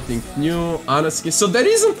Pose is nothing new. Ana skin. So there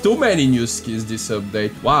isn't too many new skins this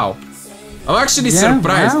update. Wow. I'm actually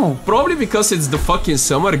surprised. Wow. Probably because it's the fucking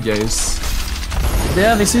summer games.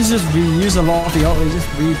 Yeah, this is just reuse a lot of the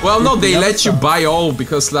old. Well, no, they let you buy all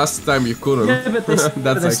because last time you couldn't. Yeah, but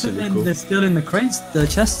that's actually cool. They're still in the crates, the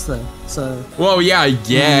chests though. So. Well, yeah, I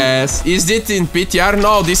guess. Is it in PTR?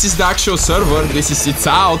 No, this is the actual server. It's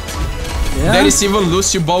out. Yeah. There is even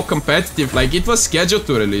Lucio Ball competitive. Like, it was scheduled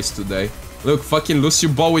to release today. Look, fucking Lucio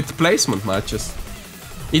Ball with placement matches.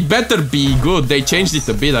 It better be good. They changed it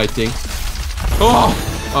a bit, I think. Oh!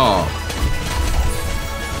 Oh.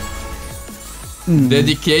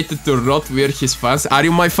 Dedicated to Rotweir, his fans. Are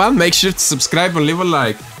you my fan? Make sure to subscribe and leave a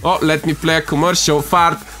like. Oh, let me play a commercial.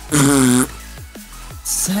 Fart.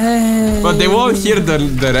 But they won't hear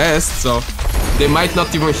the rest, so they might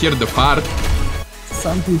not even hear the fart.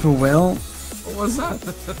 Some people will. What was that?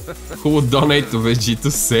 Who would donate to VG to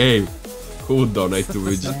save? Who would donate to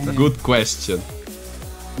VG? Good question.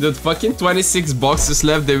 Dude, fucking 26 boxes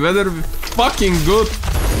left. They better be fucking good.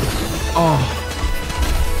 Oh.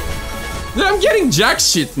 Dude, I'm getting jack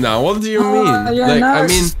shit now. What do you mean? Yeah, like, I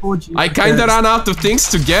mean, I kinda ran out of things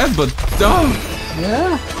to get, but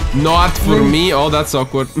yeah. Not for me. Oh, that's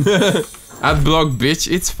awkward. Adblock, bitch.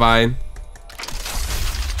 It's fine.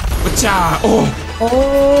 Oh!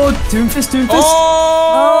 Oh, Doomfist.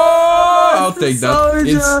 Oh! I'll take that.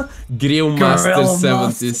 It's Grillmaster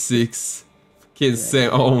 76. Fucking same.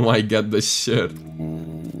 Oh my god, the shirt.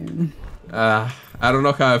 I don't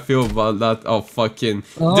know how I feel about that. Oh, fucking.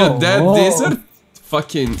 Dude, these are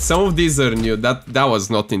fucking some of these are new. That was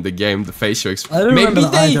not in the game. The facial expression.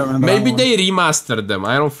 Maybe they remastered them.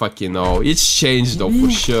 I don't fucking know. It's changed though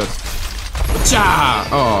for sure. Cha!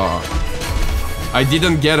 Oh, I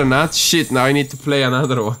didn't get a nut. Shit. Now I need to play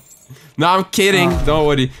another one. No, I'm kidding. Don't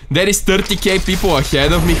worry. There is 30k people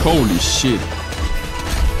ahead of me. Holy shit.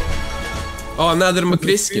 Oh, another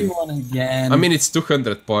McCree skin. I mean, it's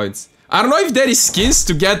 200 points. I don't know if there is skins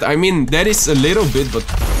to get. I mean, there is a little bit, but...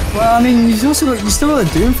 Well, I mean, you still got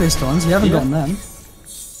the Doomfist ones. You haven't gotten them.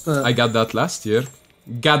 But... I got that last year.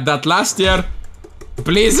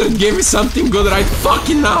 Blizzard, give me something good right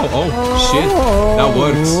fucking now. Oh, shit. That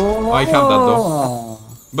works. Oh, I have that though.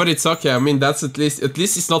 But it's okay. I mean, that's at least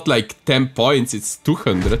it's not like 10 points. It's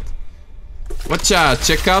 200. Watcha,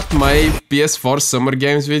 check out my PS4 Summer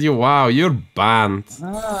Games video. Wow, you're banned.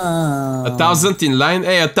 1,000 in line.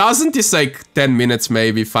 Hey, 1,000 is like 10 minutes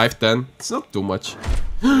maybe, 5-10. It's not too much.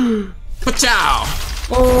 Pachow!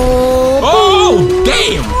 Oh,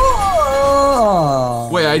 damn!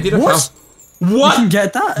 Wait, I didn't have... What? You can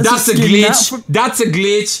get that? That's a glitch. That's a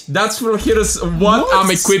glitch. That's from Heroes. What?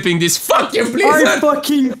 I'm equipping this fucking Blizzard.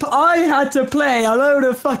 I had to play a load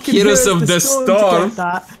of fucking Heroes of the Storm.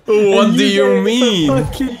 What do you mean?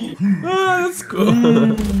 That's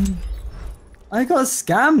cool. I got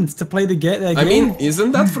scammed to play the game. I mean,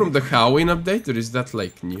 isn't that from the Halloween update or is that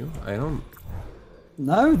like new? I don't.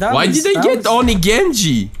 No, that. Why did I get Oni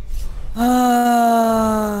Genji?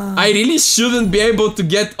 I really shouldn't be able to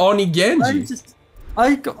get Oni Genji.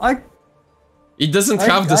 It doesn't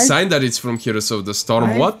have the sign that it's from Heroes of the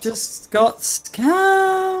Storm. What? I just got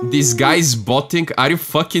scammed. This guy's botting. Are you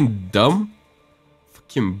fucking dumb?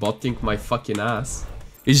 Fucking botting my fucking ass.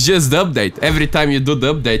 It's just the update. Every time you do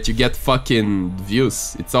the update, you get fucking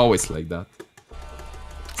views. It's always like that.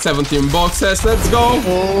 17 boxes, let's go!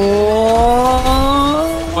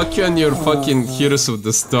 Fuck you and your fucking Heroes of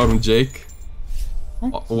the Storm, Jake.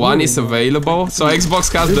 One is available, so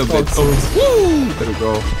Xbox has the update. Oh, there we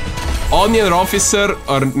go. Onion Officer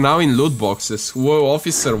are now in loot boxes. Whoa,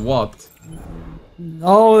 Officer what?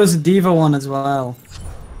 Oh, there's a Diva one as well.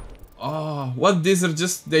 Oh, what? These are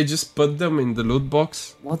just... They just put them in the loot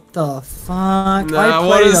box? What the fuck? Nah,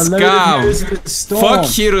 what a scam! Fuck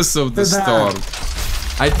Heroes of the Storm.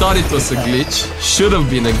 I thought it was a glitch. Should have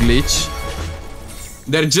been a glitch.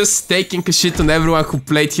 They're just taking a shit on everyone who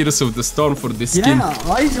played Heroes of the Storm for this skin.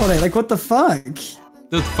 Yeah, I got it. Like, what the fuck?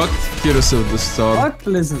 Dude, fuck Heroes of the Storm. Fuck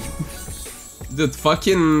Blizzard. Dude,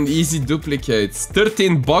 fucking easy duplicates.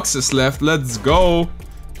 13 boxes left. Let's go.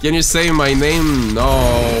 Can you say my name? No.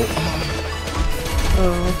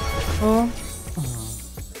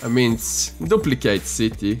 I mean, it's duplicate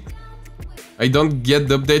city. I don't get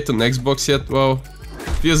the update on Xbox yet. Well,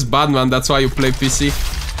 feels bad, man. That's why you play PC.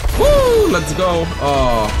 Woo! Let's go.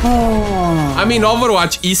 Oh. I mean,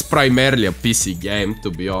 Overwatch is primarily a PC game, to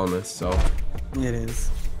be honest. So. It is.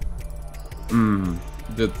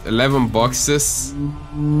 The 11 boxes.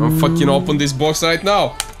 I'm fucking open this box right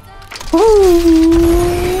now.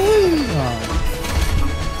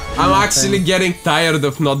 I'm actually getting tired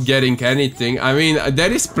of not getting anything. I mean,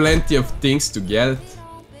 there is plenty of things to get.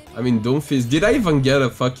 I mean, Doomfist. Did I even get a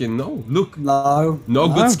fucking... No, look. No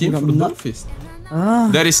good skin for Doomfist.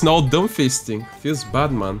 There is no Doomfisting. Feels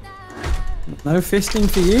bad, man. No fisting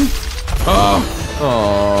for you? Oh.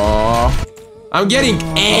 I'm getting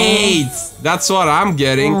 8. That's what I'm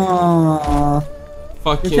getting.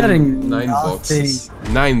 Fucking 9 boxes.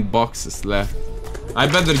 9 boxes left. I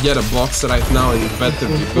better get a box right now and it better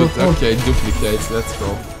be good. Okay, duplicates. Let's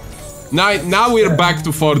go. Now we're back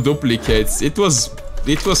to 4 duplicates. It was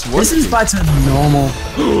working. This is back to normal.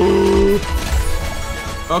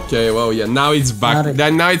 Okay, well, yeah, now it's back.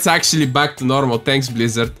 Now it's actually back to normal. Thanks,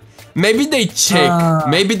 Blizzard. Maybe they check.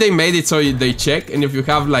 Maybe they made it so they check, and if you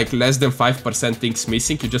have like less than 5% things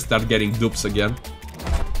missing, you just start getting dupes again.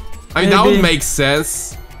 I mean, that would make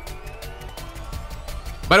sense.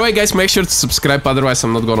 By the way, guys, make sure to subscribe, otherwise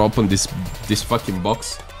I'm not gonna open this fucking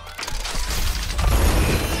box.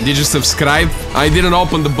 Did you subscribe? I didn't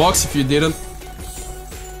open the box if you didn't.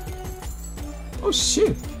 Oh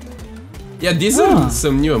shit. Yeah, these are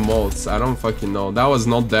some new emotes. I don't fucking know. That was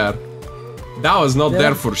not there. That was not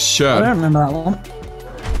there for sure. I don't remember that one.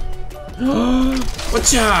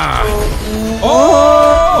 Watcha!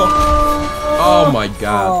 Oh! Oh my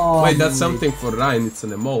god. Wait, that's something for Ryan. It's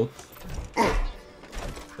an emote.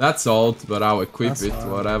 That's old, but I'll equip it.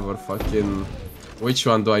 Whatever. Fucking... Which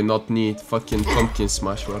one do I not need? Fucking pumpkin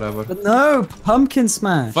smash, whatever. But no! Pumpkin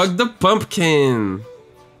smash! Fuck the pumpkin!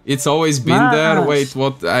 It's always been there. Wait,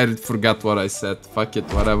 what? I forgot what I said. Fuck it,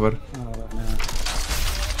 whatever. Oh, no.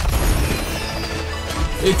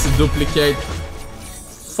 It's a duplicate.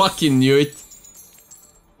 fucking knew it.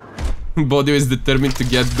 Body is determined to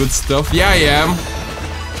get good stuff. Yeah, I am.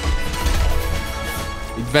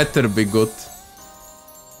 It better be good.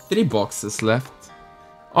 3 boxes left.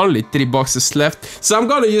 Only 3 boxes left. So I'm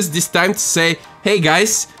gonna use this time to say, hey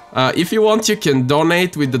guys, if you want, you can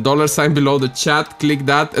donate with the $ below the chat. Click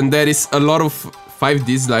that, and there is a lot of 5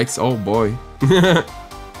 dislikes. Oh boy.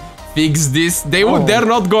 Fix this. They're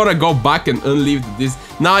not gonna go back and unleave this.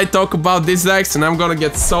 Now I talk about dislikes, and I'm gonna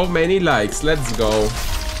get so many likes. Let's go.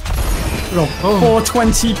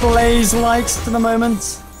 420 plays likes to the moment.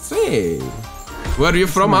 See. Where are you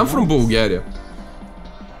from? I'm from Bulgaria.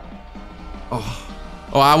 Oh,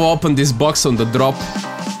 I will open this box on the drop.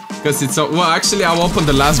 Because it's... well, actually, I'll open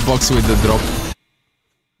the last box with the drop.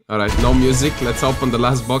 Alright, no music. Let's open the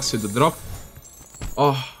last box with the drop.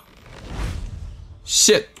 Oh.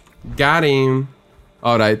 Shit. Got him.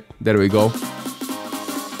 Alright, there we go.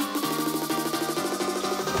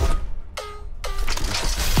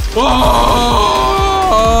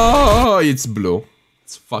 Oh, it's blue.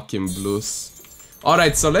 It's fucking blues.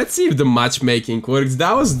 Alright, so let's see if the matchmaking works.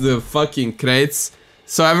 That was the fucking crates.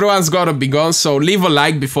 So everyone's gotta be gone, so leave a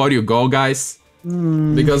like before you go, guys.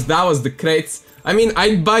 Because that was the crates. I mean,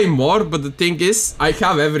 I'd buy more, but the thing is, I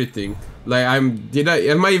have everything. Like,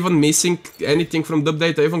 am I even missing anything from the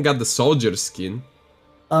update? I even got the soldier skin.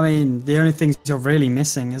 I mean, the only things you're really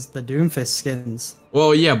missing is the Doomfist skins.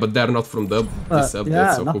 Well, yeah, but they're not from this update,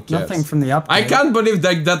 yeah, so who cares? Nothing from the update. I can't believe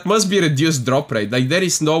that must be reduced drop rate. Like, there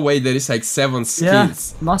is no way there is like 7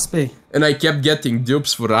 skins. Yeah, must be. And I kept getting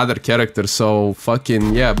dupes for other characters, so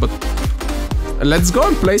fucking yeah, but... Let's go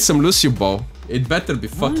and play some Lucio Ball. It better be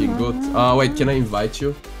fucking good. Wait, can I invite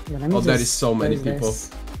you? Yeah, oh, there is so many people.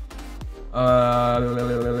 Let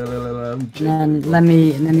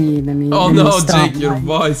me. Oh no, Jake, your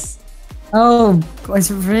voice. Oh,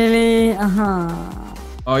 it's really.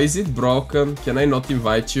 Oh, is it broken? Can I not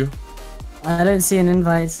invite you? I don't see an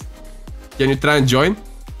invite. Can you try and join?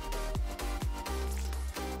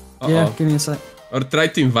 Yeah, give me a sec. Or try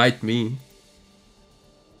to invite me.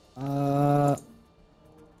 I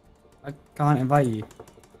can't invite you.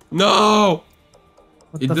 No!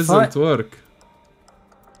 What it the doesn't fuck? work.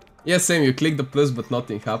 Yeah, same, you click the plus but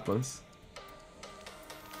nothing happens.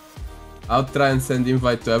 I'll try and send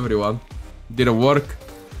invite to everyone. Didn't work.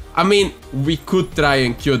 I mean, we could try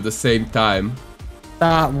and queue at the same time.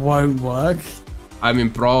 That won't work. I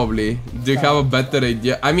mean, probably. Do you have a better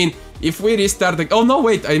idea? I mean, if we restart the... Oh no,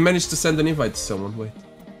 wait, I managed to send an invite to someone, wait.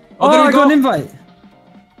 Oh, there we go. Got an invite.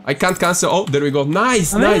 I can't cancel. Oh, there we go.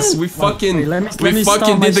 Nice, nice. We fucking... Wait, we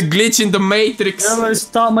fucking did the glitch in the Matrix. Yeah, let's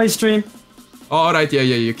start my stream. Alright, yeah,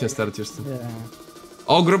 you can start your stream. Yeah.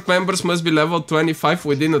 All group members must be level 25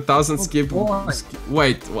 within 1,000 skip.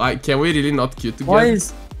 Wait, can we really not queue together? Why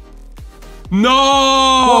is...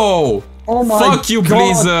 No! Oh my Fuck you, God.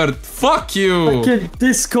 Blizzard! Fuck you! Okay,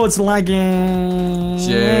 Discord's lagging.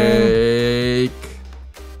 Jake.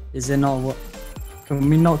 Is it not what? Can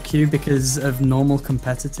we not queue because of normal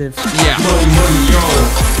competitive? Yeah.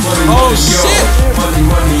 Oh shit!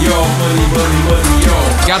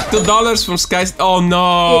 Got $2 from Sky. Oh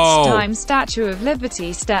no! It's time. Statue of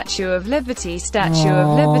Liberty, Statue of Liberty, Statue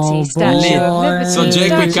of Liberty, Statue of Liberty. So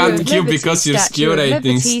Jake, we can't queue because your skill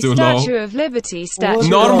rating's too low. Statue of Liberty, Statue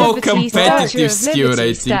Normal of Liberty, competitive skill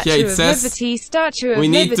rating. Yeah, it says we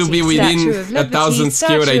need to be within 1,000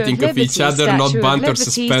 skill rating of each other, not banned or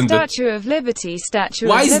suspended. Statue of Liberty, Statue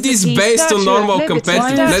Why is this based on normal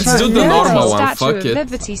competitive? Let's do the normal one. Fuck it.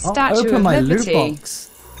 Open my loot box.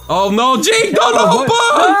 Oh no, Jake, don't open!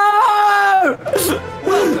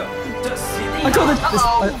 I got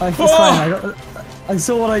it. I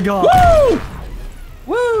saw what I got. Woo!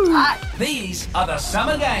 Woo! These are the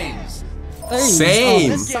Summer Games.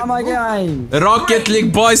 Same. Summer game. Rocket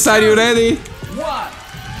League boys, are you ready?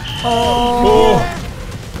 Oh.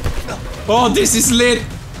 Oh, this is lit.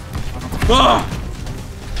 Oh,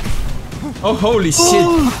 oh holy shit.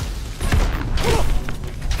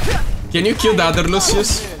 Can you kill the other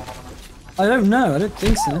Lucius? I don't know. I don't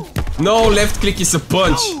think so. No, left click is a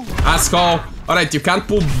punch. Asshole. Alright, you can't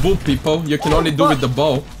boop people. You can only do with the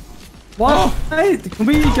bow. What? Oh. Hey, can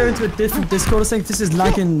we go into a different Discord or something? This is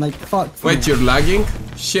lagging like fuck. Wait, you're lagging?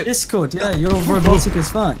 Shit. Discord, yeah, you're robotic as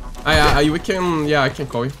fuck. We can, yeah, I can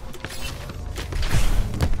call you.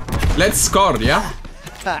 Let's score, yeah?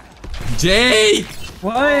 Jake!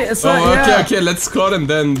 Wait, it's okay, let's score and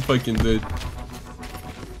then fucking do it.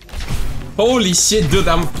 Holy shit, dude,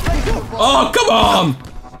 Oh, come on!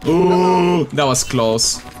 Ooh, that was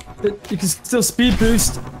close. You can still speed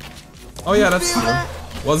boost. Oh yeah, that's true.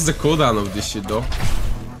 What's the cooldown of this shit though?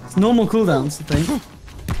 It's normal cooldowns, I think.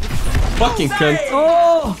 fucking cunt.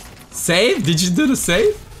 Oh! Save? Did you do the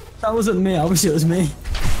save? That wasn't me. I wish it was me.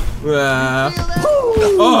 Oh!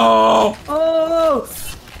 Oh!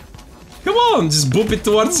 Come on, just boop it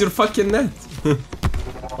towards your fucking net.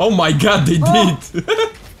 Oh my god, they did.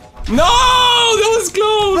 No, that was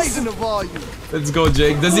close. Let's go,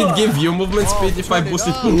 Jake. Does it give you movement speed if I boost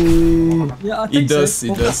it? Yeah, I think It does, so.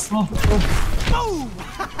 it does.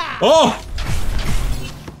 Oh.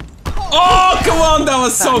 Oh, come on, that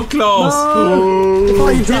was so close. Oh,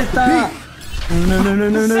 you did that.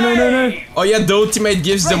 No. Oh yeah, the ultimate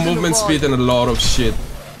gives the movement speed and a lot of shit.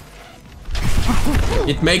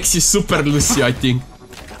 It makes you super Lucy, I think.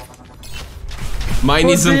 Mine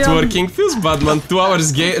isn't working. Feels bad, man. 2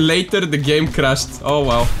 hours later, the game crashed. Oh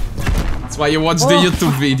wow. That's why you watch the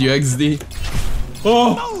YouTube video, XD.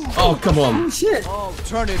 Oh, come on. Oh, shit. Oh,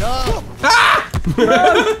 turn it up.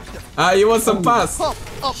 Ah, you want some pass?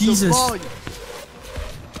 Jesus.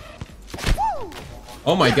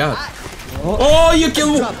 Oh my god. Oh, you can.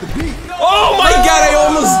 Oh my god, I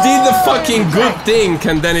almost did the fucking good thing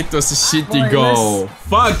and then it was a shitty goal.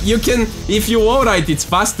 Fuck, you can. If you wallride, it's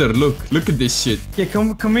faster. Look at this shit. Yeah,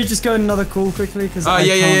 can we just go another call quickly? Cause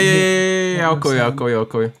Yeah. I'll call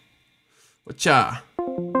you. Whatcha?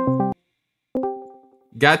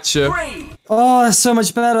 Gotcha. Oh, that's so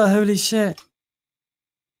much better. Holy shit.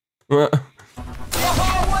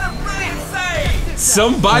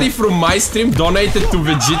 Somebody from my stream donated to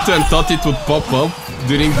Vegito and thought it would pop up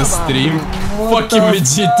during the stream. Fucking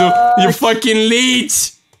Vegito, you fucking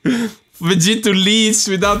leech! Vegito leech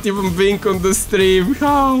without even being on the stream.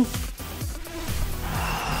 How?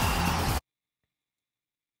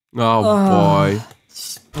 Oh boy.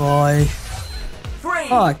 Boy.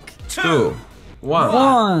 Fuck. 2,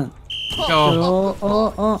 1.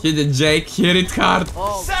 Go. Hit it, Jake. Hit it hard.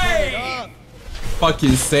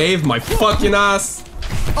 Fucking save my fucking ass.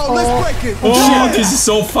 Oh, let's break it. Oh, this is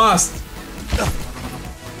so fast.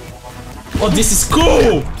 Oh, this is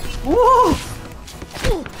cool.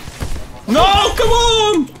 No, come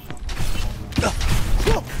on.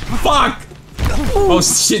 Fuck. Oh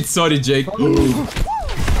shit, sorry, Jake.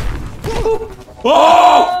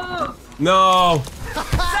 Oh! No.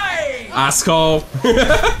 Asshole.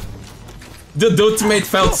 The ultimate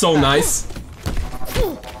felt so nice.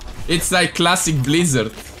 It's like classic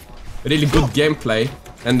Blizzard. Really good gameplay,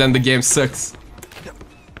 and then the game sucks.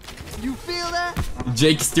 You feel that?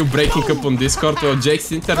 Jake is still breaking up on Discord. Well,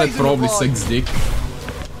 Jake's internet probably sucks dick.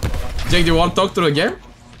 Jake, do you want to talk to the game?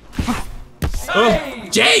 Oh,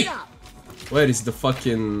 Jake! Where is the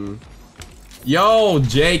fucking... Yo,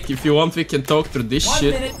 Jake, if you want we can talk through this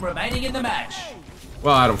shit. 1 minute remaining in the match.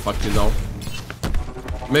 Well, I don't fucking know.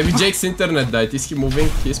 Maybe Jake's internet died. Is he moving?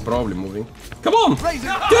 He's probably moving. Come on!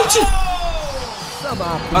 Catch it!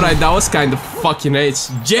 Alright, that was kind of fucking H.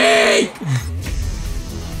 Jake!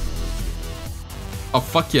 Oh,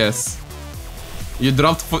 fuck yes. You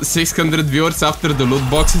dropped 600 viewers after the loot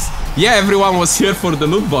boxes? Yeah, everyone was here for the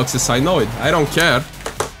loot boxes. I know it. I don't care.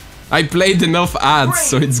 I played enough ads,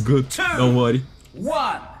 so it's good. Don't worry.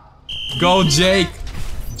 1. Go, Jake!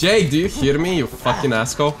 Jake, do you hear me, you fucking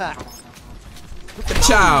asshole?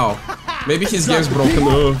 Ciao! Maybe his game's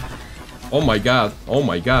broken. Oh my god. Oh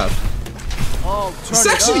my god. It's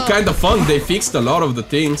actually kind of fun. They fixed a lot of the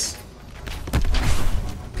things.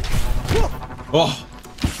 Oh.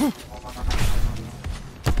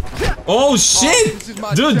 Oh shit!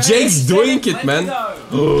 Dude, Jake's doing it, man.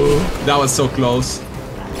 That was so close.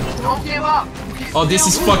 Oh, this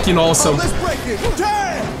is fucking awesome.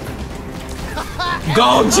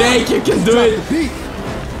 Go, Jake, you can do it.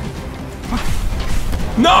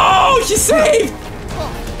 No, he saved.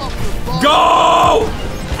 Go!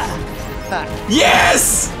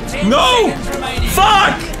 Yes! No!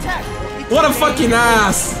 Fuck! What a fucking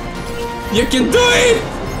ass! You can do it!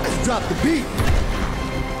 Drop the beat.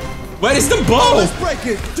 Where is the ball? Let's break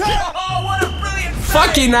it. Oh, what a brilliant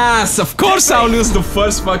Fucking ass! Of course I'll lose the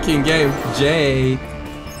first fucking game. Jake.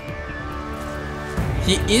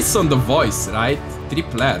 He is on the voice, right? 3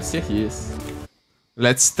 players. Yeah, he is.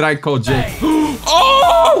 Let's try call Jake.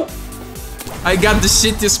 Oh! I got the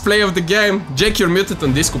shittiest play of the game. Jake, you're muted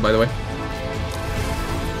on Disco, by the way.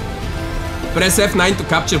 Press F9 to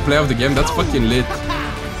capture play of the game. That's fucking lit.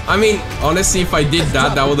 I mean, honestly, if I did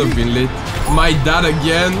that, that would have been lit. My dad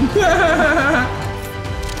again.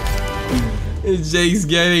 Jake's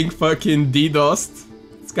getting fucking DDoSed.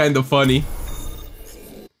 It's kind of funny.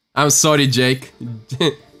 I'm sorry, Jake.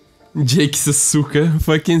 Jake is a suka.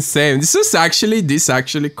 Fucking same. This is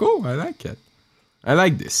actually, cool. I like it. I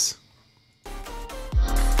like this.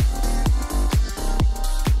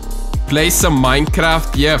 Play some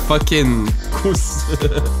Minecraft. Yeah, fucking.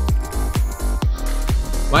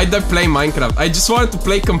 Why did I play Minecraft? I just wanted to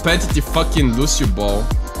play competitive fucking Lucio Ball.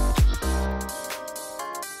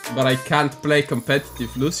 But I can't play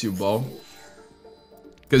competitive Lucio Ball.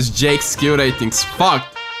 Because Jake's skill rating's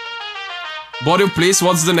fucked. Borio, please,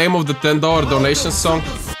 what's the name of the $10 donation song?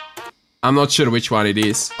 I'm not sure which one it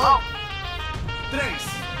is.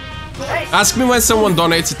 Ask me when someone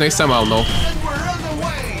donates it, next time I'll know.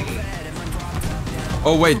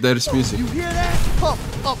 Oh wait, there's music. You hear that? Pump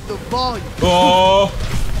up the volume. Oh,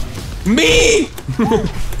 me!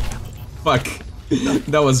 Fuck,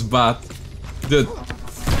 that was bad, dude.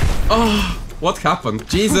 Oh, what happened?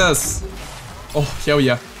 Jesus! Oh hell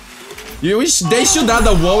yeah! You wish they should add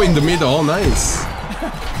a wall in the middle. Oh nice.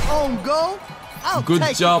 On goal.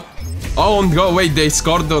 Good job. Oh, on go. Wait, they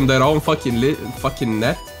scored on their own fucking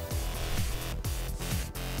net.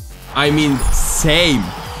 I mean, same.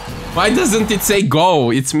 Why doesn't it say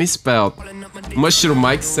go? It's misspelled. Mushroom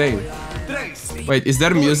Mike, same. Wait, is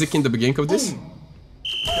there music in the beginning of this?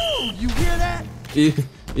 You hear that?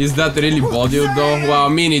 Is that really Bodio though? Well, I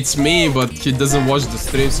mean, it's me, but he doesn't watch the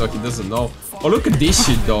stream, so he doesn't know. Oh, look at this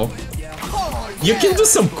shit though. You can do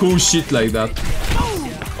some cool shit like that.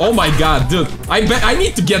 Oh my god, dude. I bet I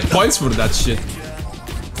need to get points for that shit.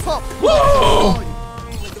 Whoa!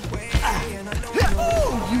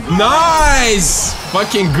 Nice!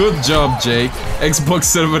 Fucking good job, Jake. Xbox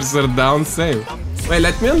servers are down, same. Wait,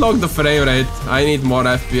 let me unlock the frame rate. I need more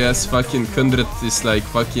FPS. Fucking 100 is like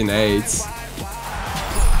fucking 8.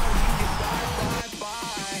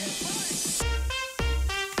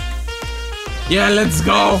 Yeah, let's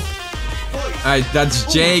go. Alright, that's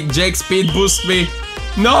Jake. Jake, speed boost me.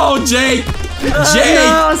 No, Jake!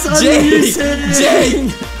 Jake! Jake!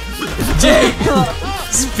 Jake!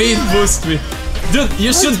 Speed boost me. Dude,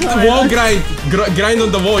 you should wall grind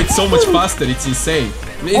on the wall, it's so much faster, it's insane.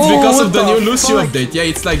 It's because of the new Lucio update. Yeah,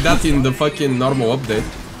 it's like that in the fucking normal update.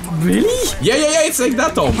 Really? Yeah, it's like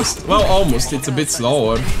that almost. Well, almost, it's a bit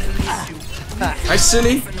slower.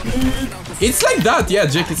 Actually, it's like that, yeah,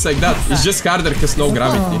 Jake, it's like that. It's just harder because no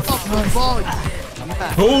gravity.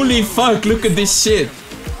 Holy fuck, look at this shit.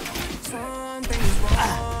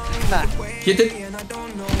 Hit it.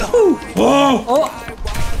 Oh!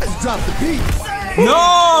 Drop the beat.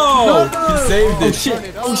 No! He saved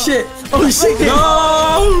it. Oh shit! Oh shit!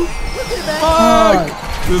 No! Fuck!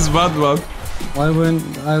 This bad one. Why when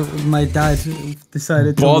my dad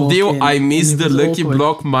decided to Bodio, I missed the Lucky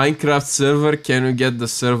Block Minecraft server. Can you get the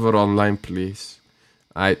server online, please?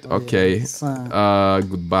 Alright, okay.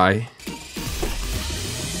 Goodbye.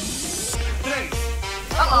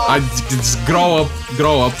 Just grow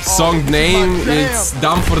up. Song name, it's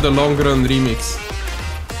Down for the Long Run remix.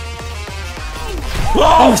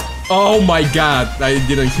 Whoa! Oh my god, I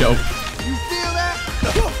didn't help. You feel that?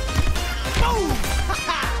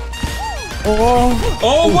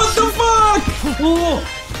 Oh, what the fuck?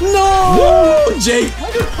 No! Whoa, Jake!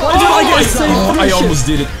 I almost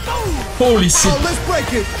did it. Holy shit. Oh, let's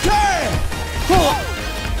break it. Damn!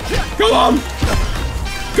 Come on!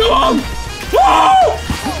 Come on! Whoa!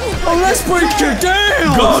 Oh, let's break it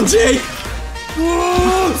down! Go on, Jake!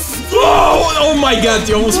 Whoa! Oh my god,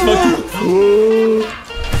 you almost fucking...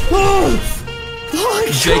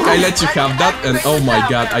 Jake, I let you have that, and oh my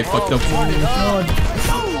god, I fucked up.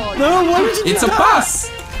 No, why would you It's a pass!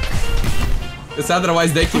 Because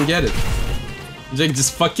otherwise they can get it. Jake,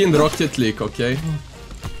 just fucking Rocket League, okay?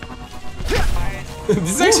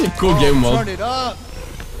 This is actually a cool game mode. Turn it up.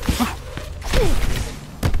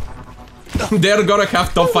 They're gonna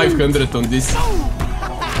have top 500 on this.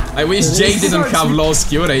 I wish Jake didn't have low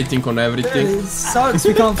skill rating on everything. It sucks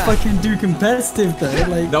we can't fucking do competitive though,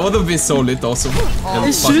 like... That would have been so lit also. And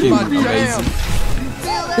It fucking shouldn't be. amazing.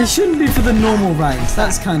 It shouldn't be for the normal ranks,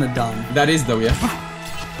 that's kinda dumb. That is though, yeah.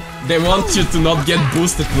 They want you to not get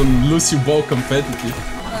boosted when Lucio Ball competitive.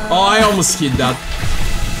 Oh, I almost hit that.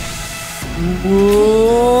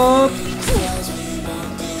 Whoop.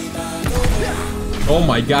 Oh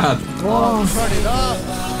my god. Turn it up.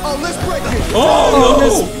 Oh, let's break it. Oh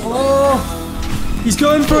no! Oh, he's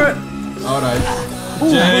going for it. Alright.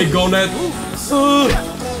 Jay, go net.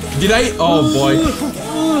 Did I? Oh boy.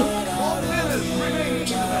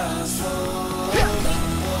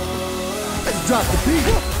 Drop the beat.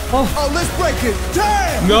 Oh, let's break it.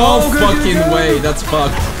 Damn! No fucking way, that's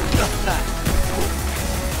fucked.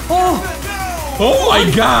 Oh my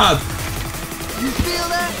god! You feel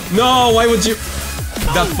that? No, why would you?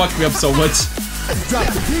 That fucked me up so much. Drop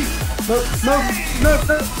the beat. No.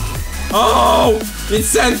 Oh! It's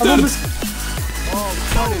centered!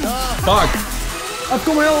 Turn it up. Fuck! I've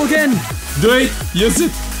got my ult again. Do it! Use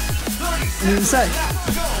it! In a sec.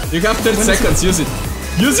 You have 10 seconds, use it.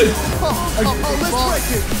 Use it! Let's break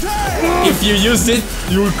it. Damn! If you used it,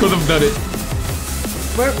 you could have done it.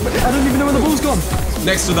 Where? I don't even know where the ball's gone.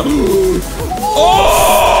 Next to the...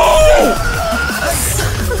 Oh!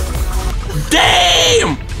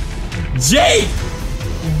 Damn! Jake!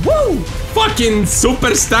 Woo! Fucking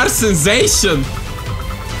superstar sensation!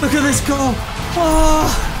 Look at this goal. Oh,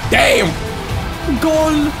 Damn!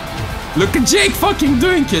 goal. Look at Jake fucking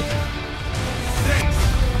doing it!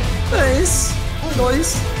 Nice.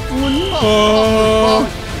 Nice. Oh.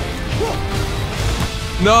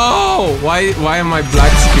 No! Why am I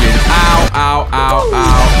black screen? Ow, ow, ow,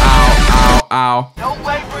 ow, ow, ow, ow. No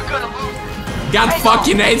way we're gonna lose. Got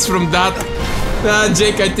fucking AIDS from that.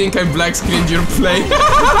 Jake, I think I black screened your play.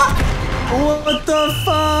 What the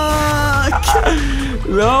fuck?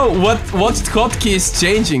 No, what hotkey is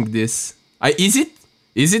changing this?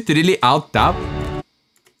 Is it really out tab?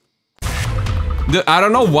 I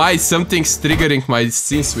don't know why something's triggering my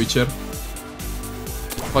scene switcher.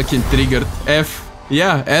 Fucking triggered F.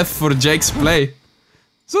 Yeah, F for Jake's play.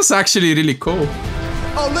 This was actually really cool.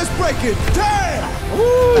 Oh, let's break it. Damn!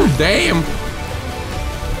 Ooh, damn.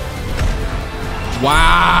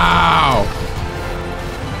 Wow.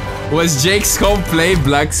 Was Jake's home play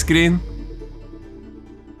black screen?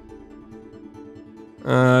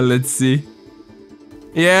 Let's see.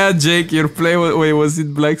 Yeah, Jake, your play wait, was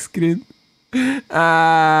it black screen? Did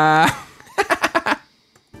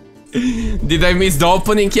I miss the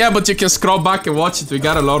opening? Yeah, but you can scroll back and watch it. We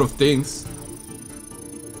got a lot of things.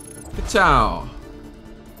 Ciao.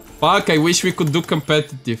 Fuck, I wish we could do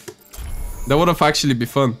competitive. That would have actually been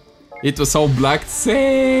fun. It was all black.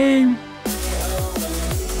 Same.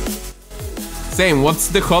 Same. What's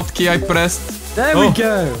the hotkey I pressed? There we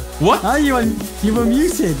go. What? Oh, you were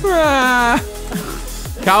muted.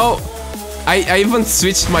 How? I even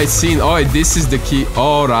switched my scene. Oh, this is the key.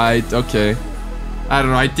 Alright, okay. I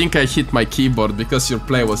don't know, I think I hit my keyboard because your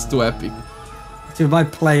play was too epic. Dude, my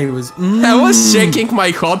play was... I was checking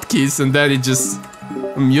my hotkeys and then it just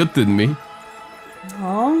muted me.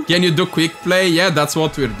 Oh. Can you do quick play? Yeah, that's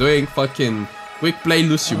what we're doing. Fucking quick play,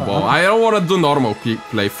 lose your ball. I don't want to do normal quick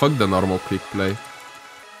play. Fuck the normal quick play.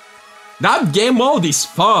 That game mode is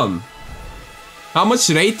fun. How much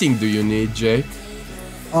rating do you need, Jake?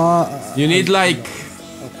 You need like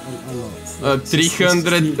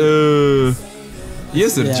 300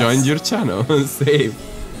 user joined your channel. Save.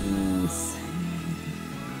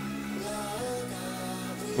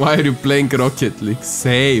 Why are you playing Rocket League?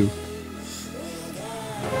 Save.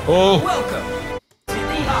 Oh. Welcome to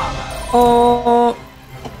the harbor. Oh.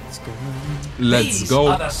 Let's go.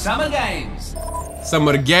 These are the Summer Games.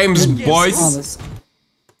 Summer Games, boys.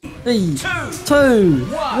 3, 2,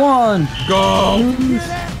 1. Go.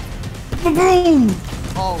 Boom.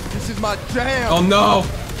 Oh, this is my jam. Oh no.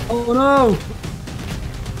 Oh no.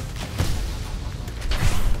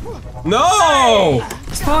 No!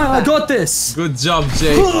 It's fine, I got this. Good job,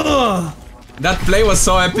 Jake. That play was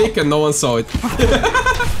so epic and no one saw it.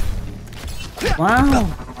 Wow.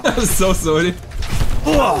 I'm so sorry.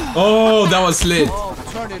 Oh, that was lit.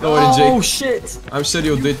 Don't worry, Jake. Oh shit. I'm sure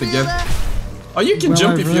you'll do it again. Oh, you can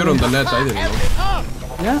jump if you're on the net. I didn't know.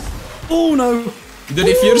 Yeah. Oh no. Dude,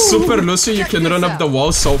 if you're super Lucy, you can run up the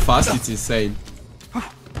wall so fast. It's insane.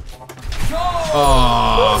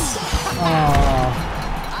 Oh.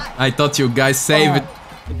 I thought you guys save it.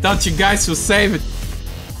 I thought you guys would save it.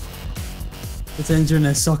 Pretend you're in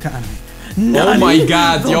a soccer anime. Oh my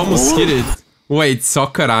god, you almost hit it. Wait,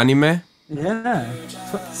 soccer anime? Yeah.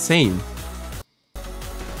 Same.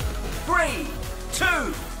 3, 2,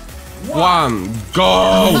 1,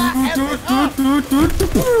 go!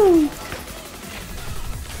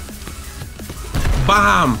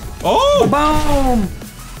 Bam! Oh! Boom!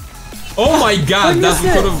 Oh my god, that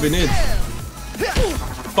could have been it.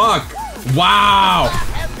 Fuck! Wow!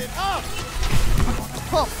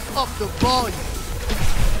 Pump up the volume.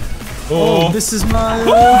 Oh, This is my...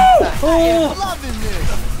 Oh, loving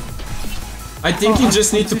this. I think you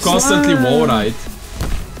just need to constantly wall ride.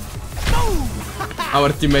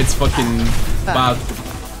 Our teammate's fucking bad.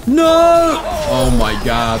 No! Oh my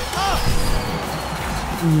god.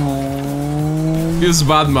 No. He's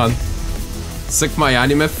bad, man. Suck my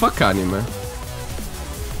anime, fuck anime.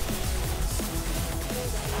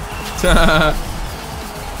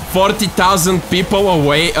 40,000 people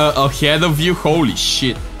away ahead of you. Holy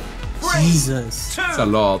shit. Jesus. It's a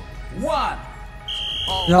lot. 1.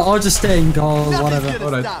 Yeah, I'll just stay in goal, Nothing's whatever. gonna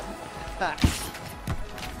Alright. stop me.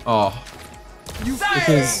 Oh.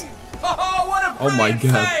 Because... Oh, what a Oh my brilliant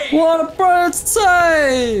god. save. What a bird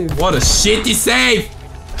save! What a shitty save!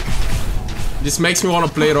 This makes me want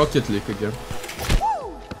to play Rocket League again.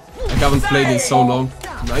 I haven't played in so long.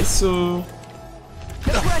 Nice.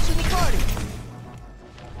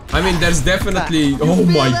 I mean, there's definitely. Oh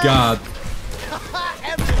my god.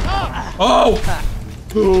 Oh!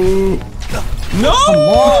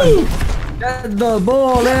 No! Get the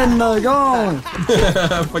ball in the goal!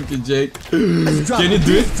 Fucking Jake. Can you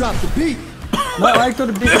do it? Drop the beat. No, I could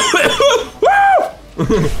have beat.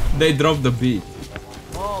 They dropped the beat.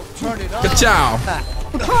 Oh, turn it up. Ka-chow!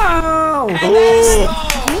 Wow!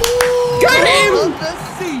 Got him! Of the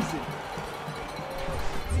season.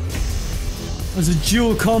 There's a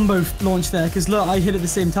dual combo launch there, because look, I hit at the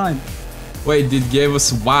same time. Wait, it gave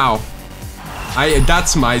us wow.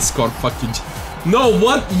 That's my score, fucking. No,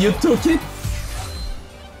 what? You took it?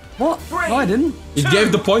 What? No, I didn't. It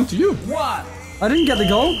gave the point to you. One. I didn't get the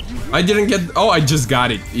goal. I didn't get. Oh, I just got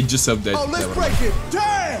it. It just updated. Oh, let's Never break mind. it.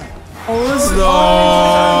 Damn. Oh, listen.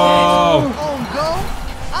 No! Own goal.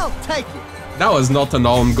 I'll take it. That was not an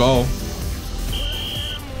own goal.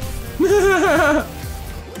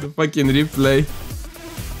 The fucking replay.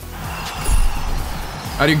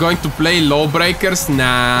 Are you going to play Lawbreakers?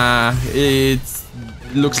 Nah, it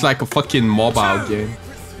looks like a fucking mobile game.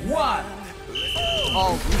 One.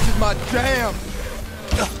 Oh, this is my jam.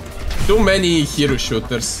 Too many hero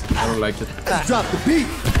shooters. I don't like it. Let's drop the beat.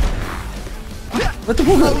 What the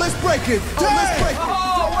fuck? Oh, let's break it. Oh, let's break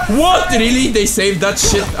it. What? Really? They saved that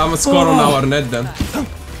shit? I'm a score on our net then.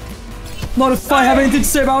 Not if I have anything to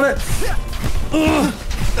say about it.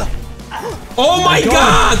 Oh my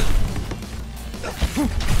god!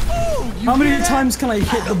 How many times can I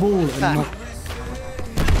hit the ball and not?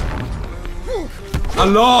 A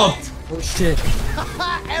lot! Oh shit.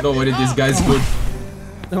 Don't worry, this guy's good.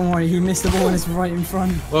 Don't worry, he missed the ball and it's right in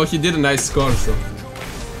front. Well, he did a nice score, so.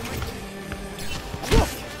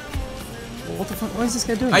 What the fuck? What is this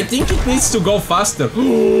guy doing? I think it needs to go faster.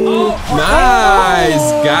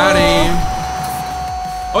 Nice! Got him!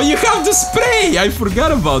 Oh, you have the spray! I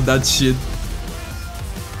forgot about that shit.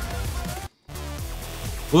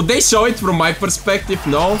 Would they show it from my perspective?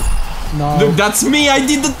 No? No. Look, that's me! I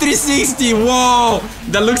did the 360! Whoa!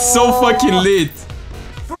 That looks so fucking lit.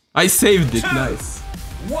 I saved it, nice.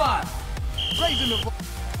 One. Raising the vo-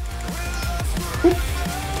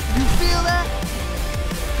 You feel that?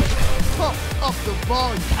 Pump up the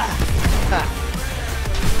volume.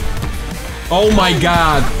 Oh my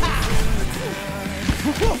god!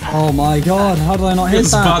 Oh my god, how did I not hit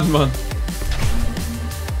It's that? Batman.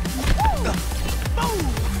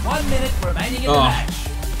 1 minute remaining in the Oh. match.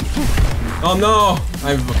 Oh no!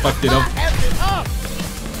 I fucked it up.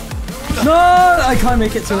 No, I can't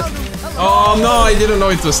make it to it. Oh no, I didn't know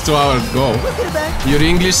it was 2 hours ago. Your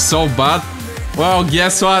English so bad. Well,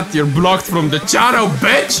 guess what? You're blocked from the channel,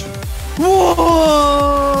 bitch!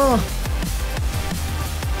 Whoa!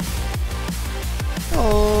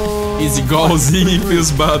 Easy goals, he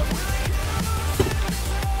feels bad.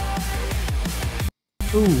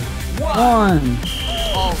 Ooh. One.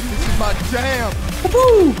 Oh, this is my jam.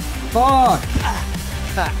 Woo! Fuck!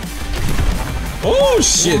 Oh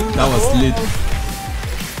shit, that was lit.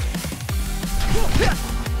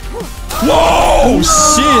 Whoa,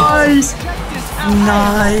 shit! Nice!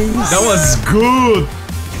 Nice! That was good!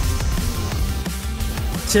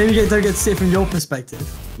 Shame you don't get to see it from your perspective.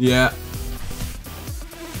 Yeah.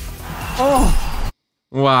 Oh!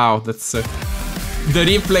 Wow, that's sick. The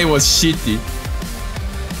replay was shitty.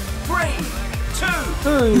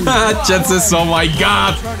 3, 2. Chat says, oh my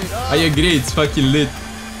god! I agree, it's fucking lit.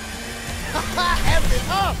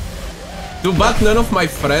 Too bad none of my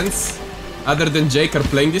friends, other than Jake, are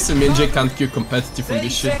playing this, and me and Jake can't queue competitive on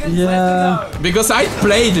this shit. Yeah. Because I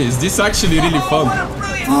play this, this is actually really fun.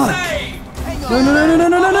 No, no, no, no, no,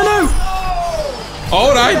 no, no, no, no!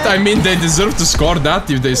 Alright, I mean, they deserve to score that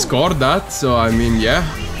if they score that, so I mean, yeah.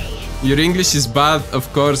 Your English is bad,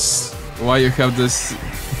 of course, why you have this...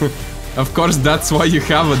 Of course, that's why you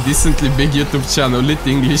have a decently big YouTube channel, Lit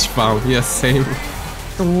English Found. Yes, same.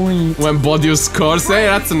 Sweet. When Bodio scores, hey,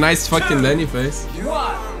 that's a nice fucking Lenny face.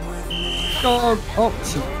 Oh, oh,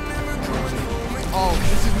 shit. Oh,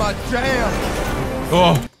 this is my jam.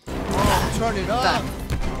 Oh, Oh, turn it up.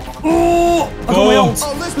 Oh! I got my ult.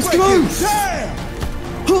 Oh, let's Let's break go! it. Jam.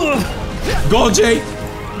 go Jake!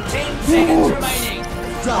 10 seconds remaining.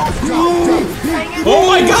 Drop. Oh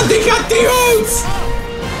my god, they got the ults!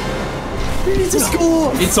 We need to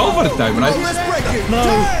score! It's overtime, Oh, right? let's break it. No.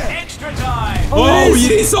 Jam. Extra time. Oh,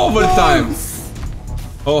 it is overtime!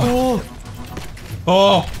 Oh,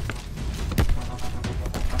 oh!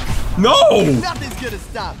 No! Nothing's gonna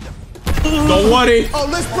stop them. Don't worry! Oh,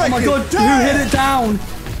 let's break Oh my it. god, who Jam. hit it down?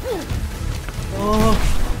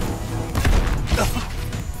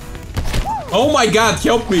 Oh my god,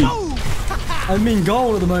 help me! I I'm in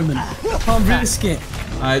goal at the moment. Can't risk it.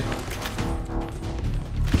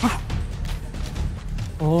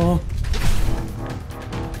 Oh.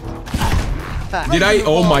 Did I?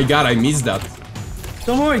 Oh my god, I missed that.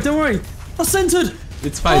 Don't worry. I centered.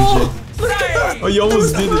 It's fine, Jay. Look at that. Oh, you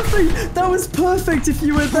almost did it. That was perfect if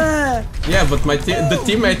you were there. Yeah, but the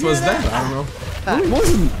teammate was there. I don't know. No, he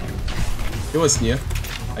wasn't. He was near.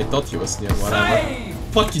 I thought he was near. Whatever.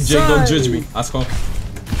 Fuck you, Jake. Don't judge me, asshole.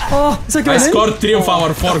 Oh, is that I going in? scored 3 of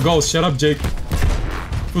our 4 goals. Shut up, Jake.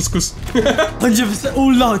 Couscous. 100%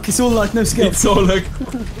 all luck. It's all luck, no skill. It's all luck.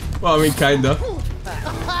 Well, I mean, kinda.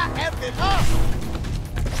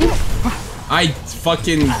 I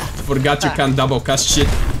fucking forgot you can't double cast shit.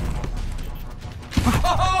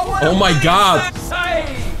 Oh my god.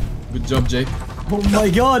 Good job, Jake. Oh my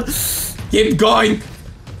god. Keep going.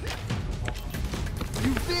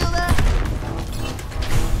 You feel that?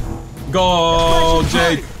 Go,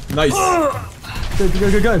 Jake. Nice. Go.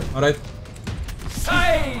 Alright.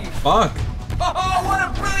 Save! Fuck. Oh, what a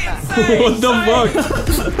brilliant save! What the fuck?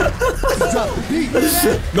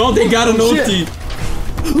 No, they got an ulti.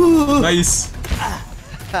 Nice.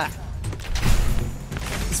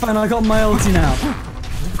 It's fine, I got my ulti now.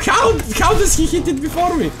 How does he hit it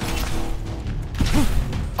before me?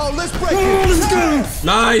 Oh, let's break it. Let's go.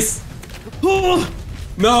 Nice.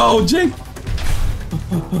 No, Jake. Up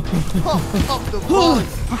the ball.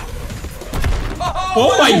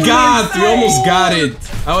 Oh my god, we almost got it.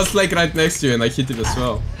 I was like right next to you and I hit it as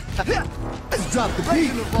well. Let's drop the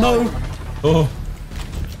beat. No. Oh.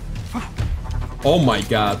 Oh my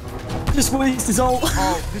god. Just waste his ult.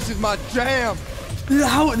 Oh, this is my jam.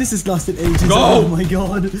 How? This has lasted ages. Go. Oh my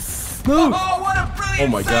god. No. Oh, what a brilliant Oh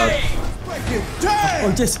my god. save! Break it down.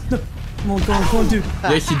 Oh, Jess. No. Come on, go on, dude.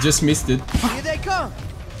 Yeah, he just missed it. Here they come.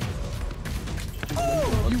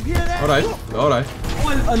 Oh, you hear that? Alright. Oh,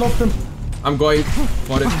 I love them. I'm going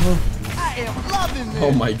for it. I am loving this.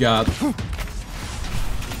 Oh my god.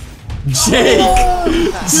 Jake!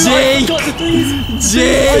 Jake!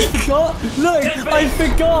 Jake! Look, I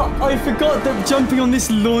forgot that jumping on this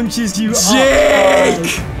launches you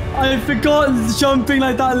Jake! up. I forgot jumping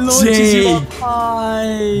like that launches you up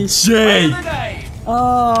high. Jake!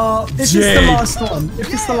 If it's the last one.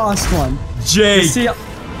 If it's the last one. Jake! See,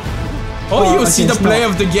 Oh, you I see think the it's play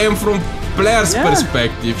not. of the game from player's Yeah.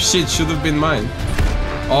 perspective. Shit, should have been mine.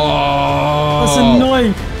 That's Oh!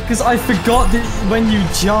 annoying because I forgot that when you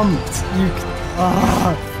jumped, you.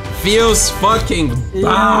 Feels fucking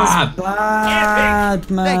bad. Bad,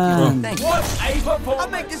 man. Thank you. What a I'll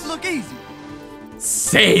performance! make this look easy.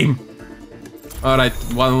 Same. Alright,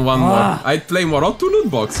 one more. I'd play more. Oh, 2 loot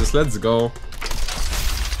boxes. Let's go.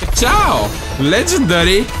 Ciao!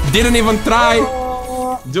 Legendary. Didn't even try.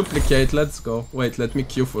 Duplicate. Let's go. Wait, let me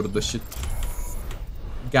queue for the shit.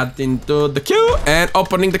 Got into the queue and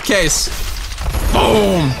opening the case.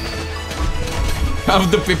 Boom!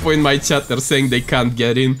 Half the people in my chat are saying they can't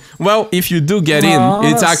get in. Well, if you do get in,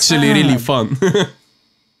 it's that's actually really sad. fun.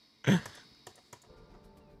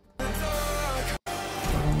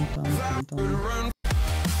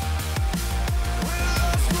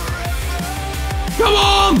 Come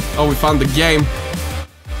on! Oh, we found the game.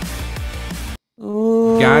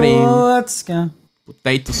 Got him. Let's go.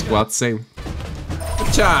 Potato squad, same.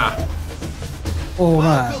 Cha!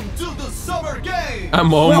 Alright. Welcome to the summer game.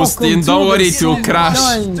 I'm almost Welcome in. to Don't the worry, it will summer crash.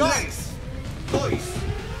 game. Dice. Voice.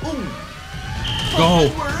 Boom.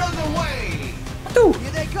 Go. We're on the way. Ooh.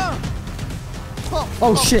 Here they come. Pump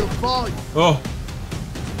Oh, up shit. The volume. Oh,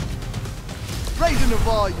 Raising the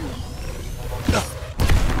volume.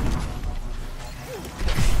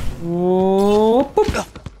 Oh, boop.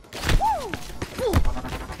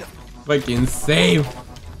 fucking save.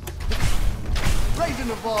 Raising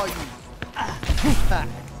the volume.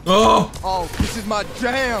 Oh, Oh, this is my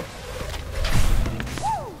jam.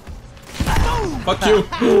 fuck you.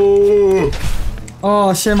 Ooh.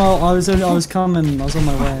 Oh, Shemo, I was coming. I was on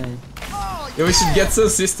my way. Yeah, we should get some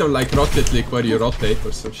system like Rocket League where you rotate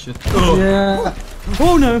or some shit. Oh, Yeah.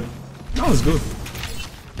 Oh no. that was good.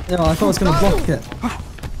 Yeah, I thought I was gonna block it.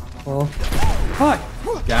 Oh. Fuck.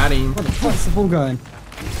 Got him. Where the fuck's the ball going?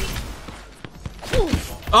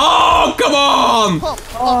 Oh, come on!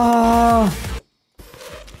 Ah.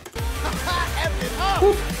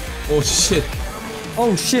 Oh shit.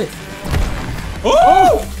 Oh shit.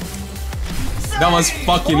 Oh! That was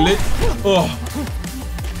fucking lit. Oh.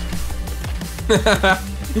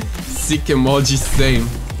 Sick emoji, same.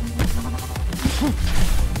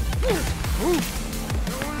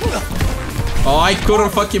 Oh, I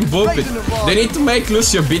couldn't fucking boop it. They need to make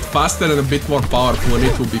Lucy a bit faster and a bit more powerful and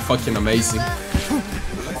it will be fucking amazing.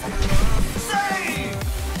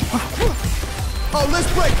 Oh, let's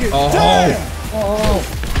break it. Oh. Damn. Oh.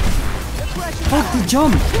 Fuck the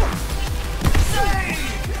jump.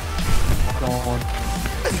 God.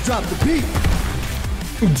 Let's drop the beat.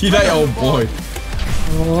 Did I? Oh boy.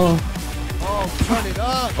 Oh. Oh, turn it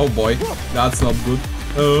up. Oh boy. That's not good.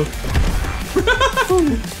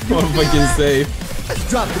 What fucking save. Let's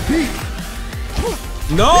drop the beat.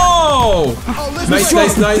 No! Oh, let's Nice, drop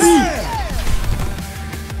nice, the nice. beat.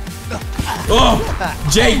 Oh!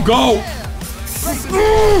 Jake, go!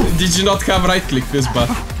 Did you not have right click this bad?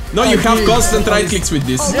 No, you have constant right clicks with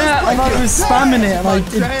this. Yeah, and I was spamming it and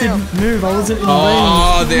it didn't move. I wasn't in range.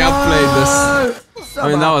 Oh, they outplayed this. I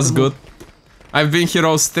mean, that was good. I've been here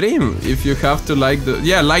all stream. If you have to like the...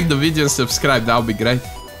 Yeah, like the video and subscribe. That would be great.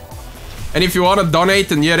 And if you want to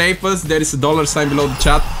donate and rape us, there is a $sign below the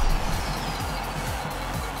chat.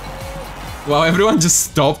 Wow, everyone just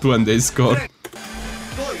stopped when they scored.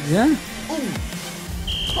 Yeah.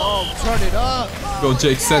 Oh, turn it up. Go,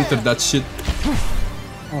 Jake, center that shit.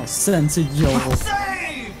 Oh, censored yo.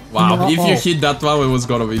 Wow, No. if you hit that one, it was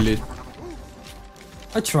gonna be lit.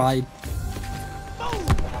 I tried.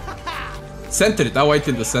 Center it, I'll wait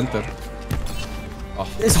in the center.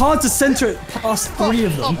 It's hard to center it past 3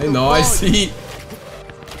 of them. I know, I see.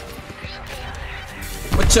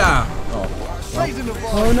 Whatcha? Oh. Raising the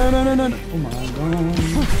volume. Oh, no. Oh my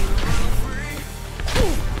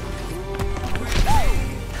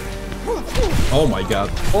god. Oh my god.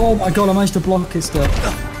 Oh my god, I managed to block it still.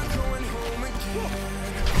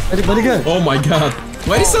 Where'd it go? Oh my god.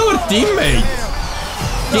 Where is our teammate?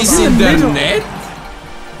 He's in the middle. net?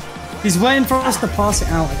 He's waiting for us to pass it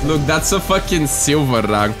out. Look, that's a fucking silver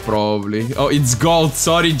rank probably. Oh, it's gold.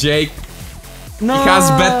 Sorry, Jake. No! He has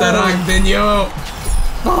better rank than you.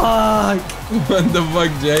 Fuck! What the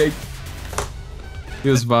fuck, Jake? He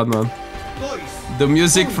was bad, man. The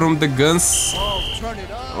music from the guns. Oh, turn it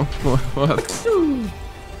up. What?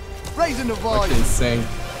 Raising the volume. Fucking insane.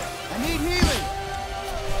 I need healing.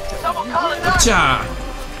 Cha!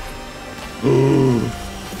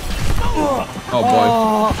 Oh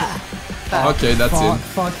boy. Okay, that's it.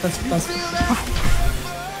 Fuck, that's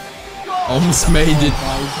Almost made it.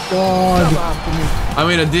 God. I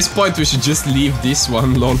mean, at this point, we should just leave this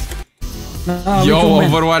one, lol. No, Yo, we can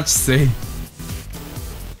win. Overwatch say.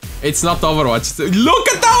 It's not Overwatch. Look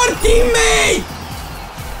at our teammate!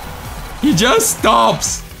 He just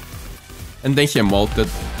stops. And then he molted.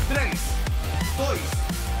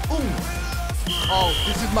 Oh,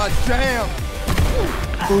 this is my jam.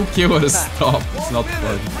 He would have stopped. It's not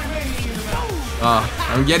fun. Ah,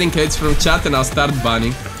 I'm getting hits from chat and I'll start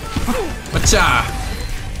banning. Whatcha?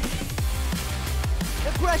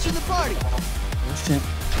 They're crashing the party. Oh, shit.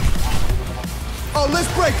 Oh, let's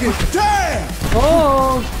break it. Damn.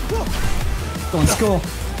 Oh! Go on, score.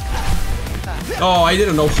 Oh, I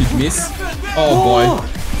didn't know he'd miss. Oh boy.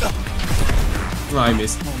 No, I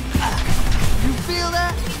missed. You feel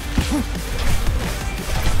that?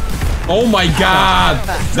 Oh my god!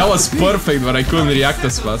 That was perfect, but I couldn't react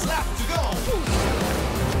as fast.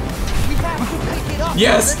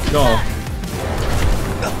 Yes! No.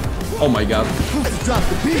 Oh my god. Let's drop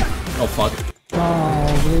the beat. Oh fuck.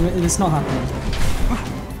 Oh, it's not happening.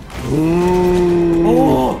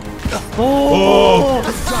 Oh!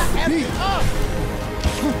 Let's drop the beat.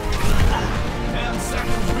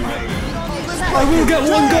 I will get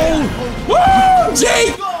 1 goal! Woo!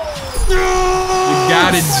 Jake! You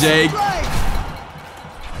got it, Jake.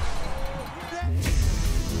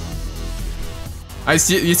 I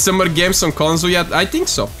see it's summer games on console yet? I think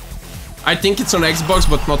so. I think it's on Xbox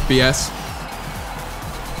but not PS.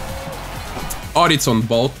 Or it's on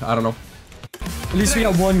both, I don't know. At least we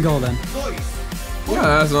got 1 goal then. Yeah,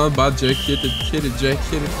 that's not bad, Jake. Hit it, Jake.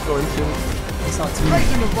 Hit it, go and hit it. It's not too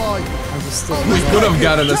Raising the volume. I was still. We could have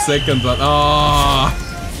gotten a second one. Oh.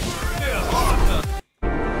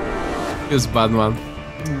 It was bad, man.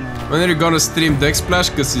 When are you gonna stream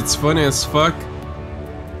Dexplash? Cause it's funny as fuck.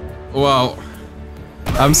 Wow.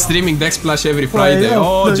 I'm streaming Dexplash every Friday.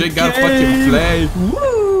 Oh, Jake got fucking play.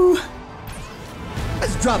 Woo!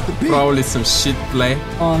 Let's drop the beat. Probably some shit play.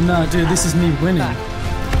 Oh no, dude, this is me winning.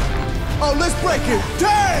 Oh, let's break it.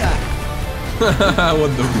 Damn.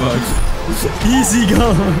 What the fuck? Easy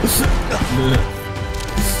go.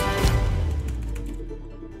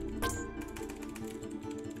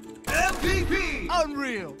 MVP.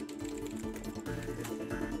 Unreal.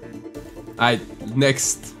 Alright,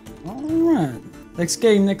 next. Alright. Next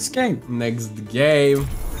game. Next game.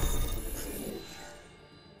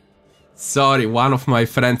 Sorry, one of my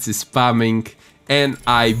friends is spamming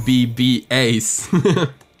NIBBAs.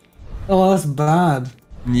 Oh, that's bad.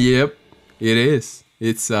 Yep, it is.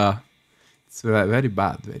 It's very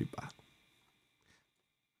bad, very bad.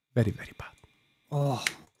 Very, very bad. Oh.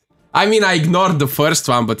 I mean, I ignored the first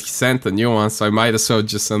one, but he sent a new one, so I might as well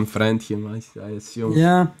just unfriend him, I assume.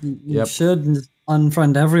 Yeah, you should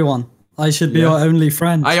unfriend everyone. I should be your only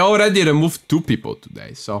friend. I already removed 2 people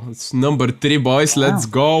today, so it's number 3, boys. Wow. Let's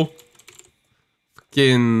go.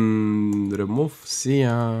 Fucking remove, see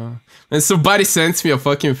ya. And somebody sends me a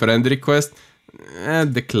fucking friend request.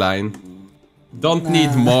 Decline. Don't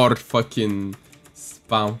need more fucking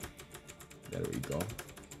spam. There we go.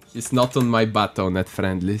 He's not on my Battle.net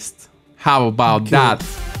friend list. How about that?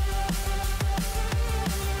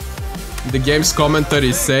 The game's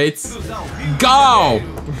commentary says, go!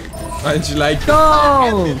 Aren't you like,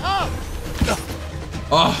 go?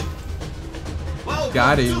 Oh,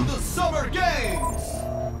 got him. To the Summer Games.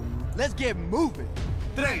 Let's get moving.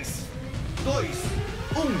 3, 2,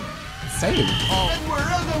 1. Same. And we're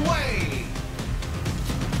on the way.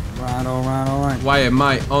 Alright. Why am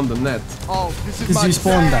I on the net? Oh, this is Because you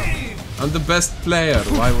spawned that. I'm the best player.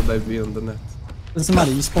 Why would I be on the net? Doesn't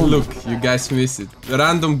matter, you spawned. Look, you guys miss it.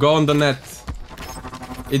 Random, go on the net.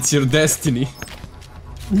 It's your destiny.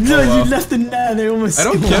 No, you left the net. They almost. I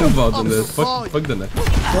don't care about the net. Fuck the net.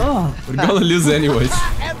 Oh. We're gonna lose anyways.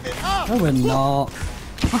 No, we're not.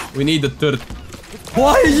 We need a third.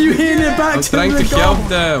 Why are you hitting it back I'm to trying the to goal? help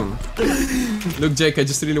them. Look, Jake, I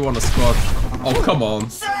just really want to score. Oh, come on.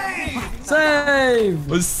 Save!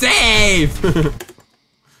 Oh, save!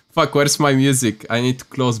 Fuck, where's my music? I need to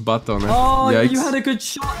close button. Oh, yikes. you had a good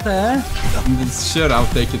shot there. Sure, I'll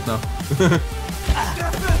take it now.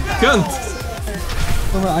 Cunt!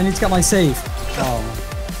 Oh, wait, I need to get my save. Oh.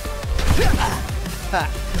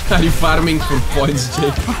 Are you farming for points,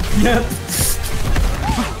 Jake? Yep.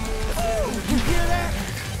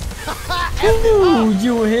 Ooh,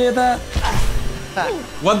 you hear that?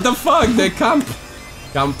 What the fuck? They camp.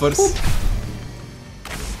 Campers.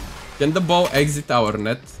 Can the ball exit our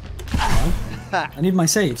net? I need my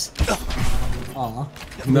saves. Aw.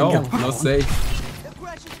 No, no save.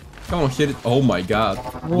 Come on, hit it. Oh my god.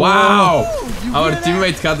 Wow! Our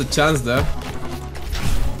teammate had a chance there.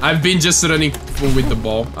 I've been just running with the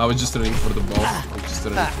ball. I was just running for the ball.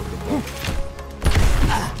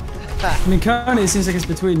 I mean, currently it seems like it's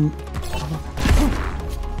between.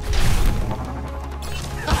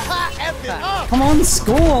 Come on,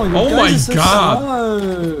 score! You oh my so god!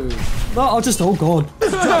 Slow. No, I'll just. Oh god!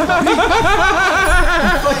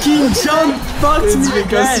 Fucking jump, but it's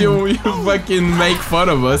because you fucking make fun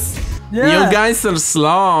of us. Yeah. You guys are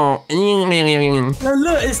slow. No,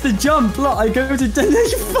 look, it's the jump. Look, I go to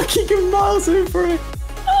you fucking go miles over it.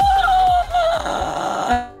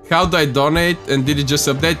 How do I donate? And did it just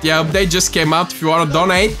update? Yeah, update just came out. If you want to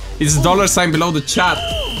donate, it's $sign below the chat.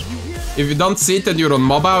 If you don't see it and you're on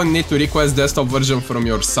mobile, you need to request desktop version from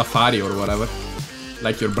your Safari or whatever.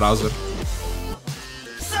 Like your browser.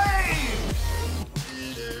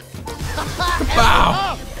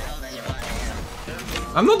 Wow!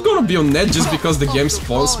 I'm not gonna be on net just because the game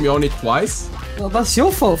spawns me on it twice. Well, that's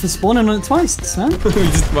your fault for spawning on it twice, man.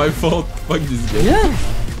 It's my fault. Fuck this game. Yeah.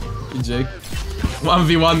 Hey, Jake.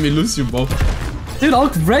 1v1 me lose you both. Dude,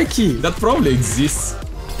 I'll wreck you. That probably exists.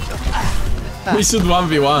 We should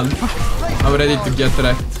 1v1. I'm ready to get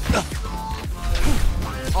wrecked.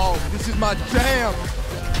 Oh, this is my jam.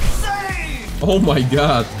 Oh my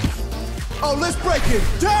god. Oh, let's break it.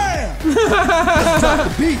 Damn!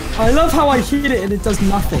 I love how I hit it and it does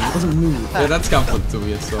nothing. It doesn't move. Yeah, that's happened to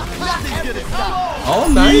me, so. Oh,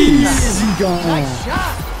 nice. Easy going.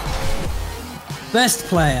 Best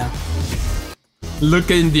player. Look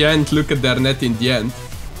in the end. Look at their net in the end.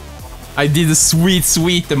 I did a sweet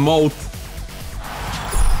emote.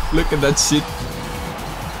 Look at that shit.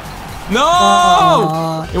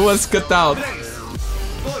 No! It was cut out.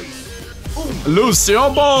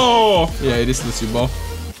 Luciobo! Yeah, it is Luciobo.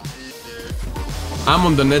 I'm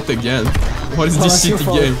on the net again. What is this shitty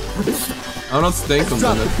game? I'm not staying on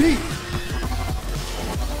the net.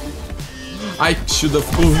 I should have.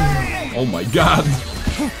 Oh my god.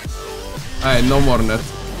 Alright, no more net.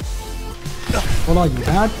 What are you,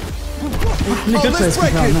 bad? Let's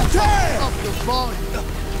break it.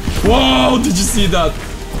 Whoa, did you see that?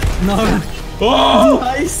 No. Oh!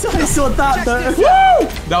 Nice, I saw that though. Woo!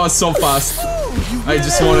 That was so fast. I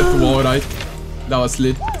just wanted to wall right. That was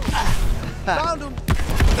lit. 1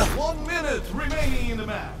 minute remaining in the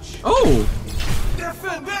match. Oh!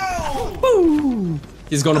 Defend.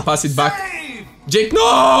 He's gonna pass it back. Jake,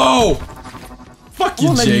 no! Fuck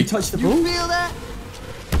you, Let you Jake. touch the ball. Feel that?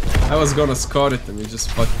 I was gonna score it and you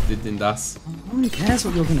just fucked it in the ass. Who cares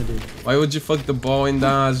what you're gonna do? Why would you fuck the ball in the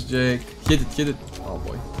ass, Jake? Hit it. Oh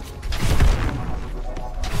boy.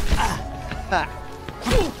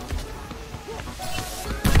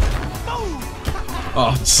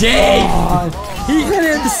 Oh, Jake! Oh, he hit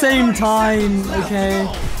it at the same time, okay.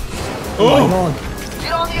 Oh my god.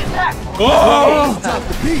 Get on the attack! Oh! Stop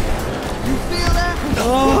the beat! You feel that?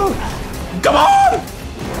 Oh, Come on!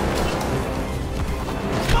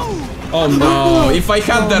 Oh no, if I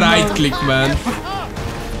had the right click, man.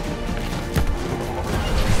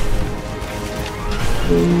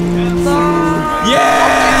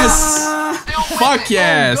 Yes! Fuck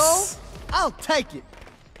yes! I'll take it.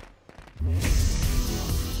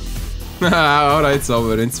 Alright, it's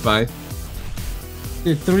over, it's fine.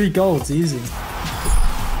 dude, 3 goals, easy.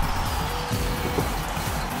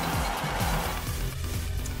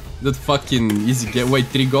 That fucking easy game. Wait,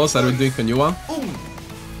 3 goals? Are we doing a new one?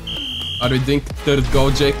 Are we doing 3rd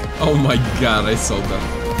goal, Jake? Oh my god, I saw that.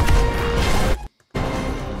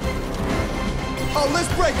 Oh, let's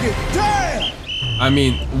break it. Damn! I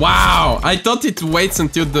mean, wow! I thought it waits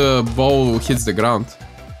until the ball hits the ground.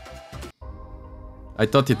 I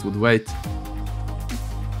thought it would wait.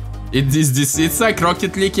 It's like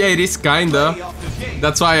Rocket League, yeah, it is kinda.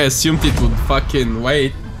 That's why I assumed it would fucking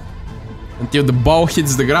wait until the ball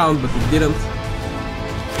hits the ground, but it didn't.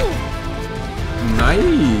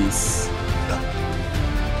 Nice.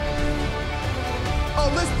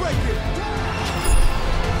 Oh, let's break it.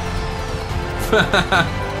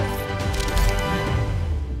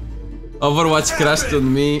 Overwatch crashed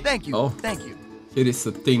on me. Thank you. Oh, Thank you. here is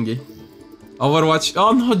a thingy. Overwatch.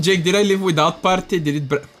 Oh no, Jake, did I live without party? Did it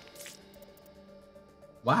break?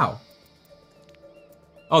 Wow.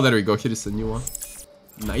 Oh, there we go. Here is a new one.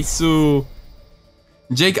 Nice.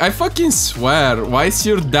 Jake, I fucking swear. Why is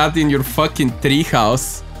your dad in your fucking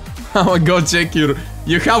treehouse? Oh my god, Jake, you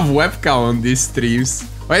have webcam on these streams.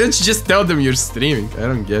 Why don't you just tell them you're streaming? I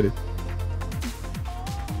don't get it.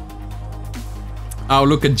 Oh,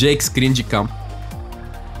 look at Jake's cringy cam.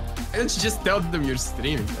 Why don't you just tell them you're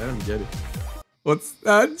streaming? I don't get it. What's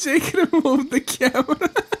that? Jake removed the camera.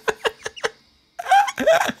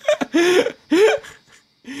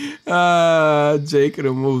 Jake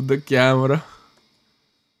removed the camera.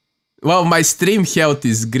 Well, my stream health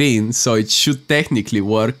is green, so it should technically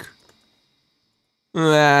work.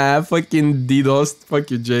 Fucking DDoS. Fuck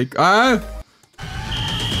you, Jake. You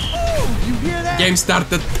hear that? Game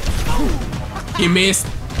started. He missed.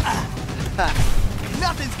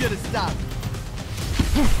 Nothing's gonna stop.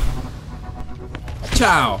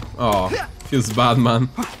 Ciao. Oh, feels bad, man.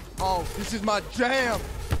 Oh, this is my jam.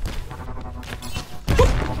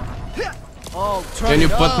 Oh, turn Can you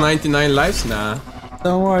it put up. 99 lives? Nah.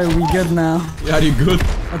 Don't worry, we good now. Are you good?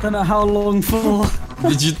 I don't know how long for.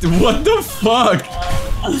 Did you? What the fuck?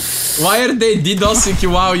 Why are they DDoSing you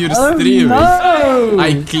while you're Oh, streaming? no!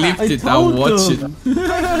 I clipped it. I'll watch it.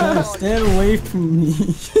 No, stay away from me.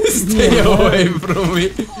 Stay away from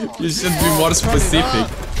me. You should be more specific.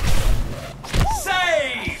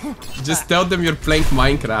 Just tell them you're playing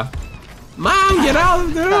Minecraft. Mom, get out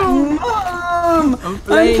of the room! Mom! I'm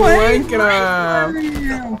playing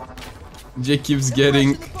Minecraft! Jake keeps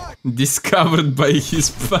getting discovered by his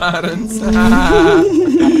parents.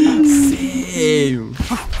 Same.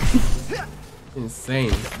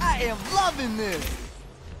 Insane. I am loving this.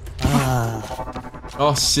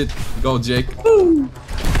 Oh shit, go Jake.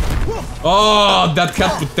 Oh, that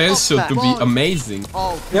had potential to be amazing.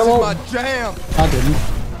 Oh, this is my jam. I didn't.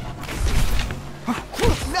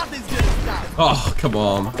 Nothing's gonna stop. Oh, come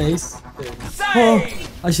on. Face. Oh,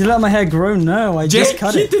 I should let my hair grow. No, I just Jake,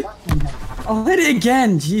 cut hit it. it. I'll hit it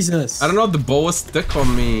again. Jesus. I don't know, the ball was stuck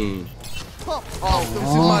on me. Oh, this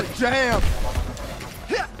is my jam.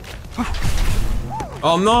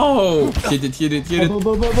 Oh no! Hit it, hit it, hit it.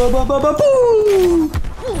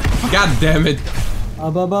 God damn it.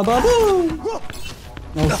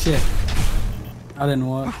 Oh shit. That didn't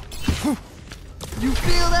work. You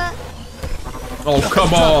feel that? Oh,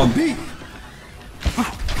 come on.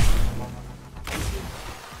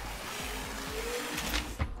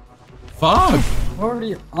 Fuck.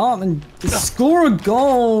 Already up and score a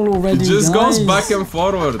goal already. It just guys. goes back and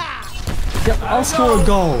forward. Yep, I'll score a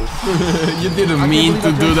goal. You didn't mean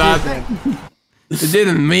to do that. You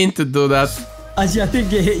didn't mean to do that. Actually, I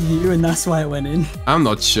think it hit you and that's why it went in. I'm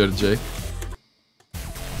not sure, Jake.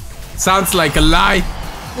 Sounds like a lie.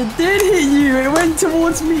 It did hit you. It went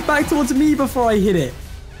towards me, back towards me before I hit it.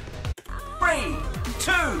 3,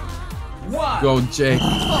 2, 1. Go, Jake.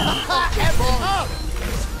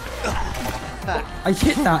 I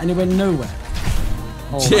hit that and it went nowhere.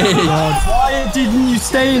 Oh Jake. my god. Why didn't you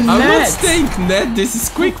stay in I'm net? not staying net. This is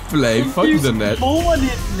quick play. Fuck You the net. spawn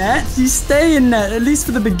in net. You stay in net, at least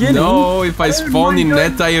for the beginning. No, if I spawn in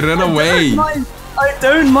net, I run away. I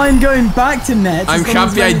don't mind going back to net. I'm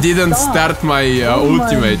happy I didn't start my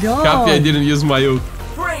ultimate. Happy I didn't use my ult.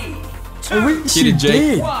 3, 2, I wish Hit you it, Jake.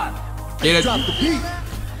 did. 1. Hit it. Drop the beat.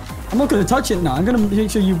 I'm not gonna touch it now. I'm gonna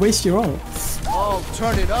make sure you waste your ult. Oh,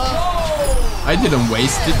 turn it up. I didn't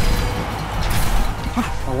waste it.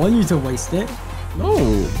 I want you to waste it. No.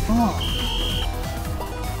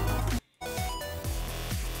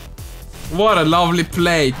 What a lovely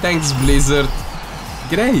play. Thanks, Blizzard.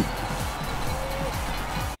 Great.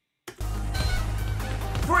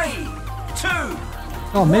 3, 2.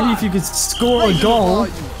 Oh, maybe if you could score a goal.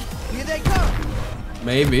 Here they come.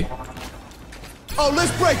 Maybe. Oh,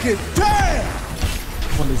 let's break it. Damn.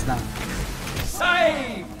 What is that?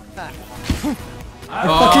 Save.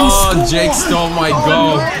 Oh, Jake stole my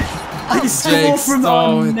goal. I score Jake from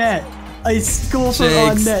stole our it. net. I score from Jake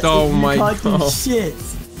our net. stole You my can't do goal. shit.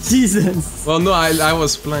 Jesus. Well, no, I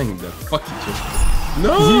was playing that. Fuck you, Jake.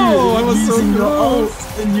 No, You I was so using your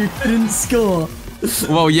close. ult and you couldn't score.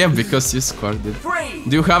 Well, yeah, because you scored it. 3.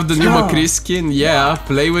 Do you have the new McCree skin? Yeah,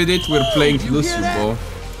 play with it. We're playing Lucio Ball.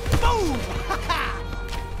 Boom.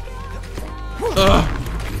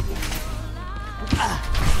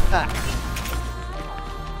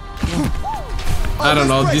 I don't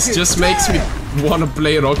know, this just makes me wanna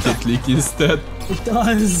play Rocket League instead. It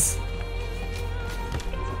does.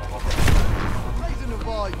 Raising the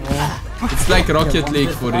volume. It's like Rocket League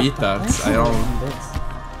for retards. I don't.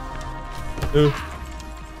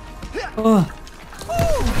 Oh.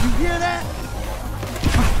 You hear that?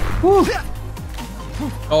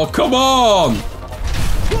 Oh, come on!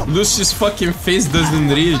 Lucius' fucking face doesn't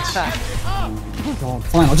reach. God,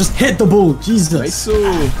 fine, I'll just hit the ball. Jesus. Nice.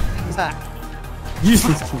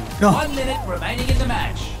 Useless team. God. 1 minute remaining in the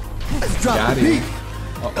match. Let's drop Got the him. beat.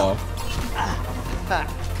 Uh-oh.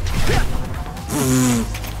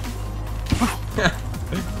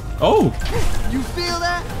 Oh! You feel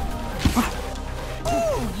that?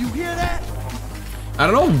 Ooh, you hear that? I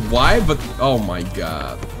don't know why, but oh my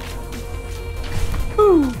god.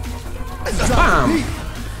 Let's drop the Bam! beat.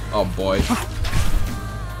 Oh boy.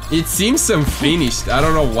 It seems unfinished. I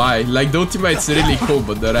don't know why. Like the ultimate's really cool,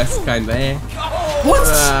 but the rest kinda eh. What?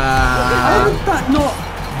 How Ah, did that not?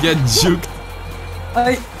 get juked.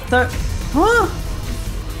 Huh?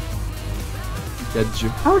 Get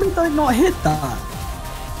juked. How did I not hit that?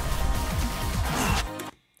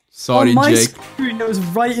 Sorry, On my Jake. screen, it was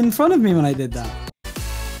right in front of me when I did that.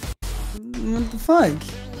 What the fuck?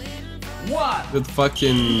 1. Good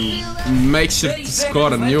fucking make sure to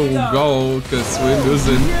score a new goal, cause we're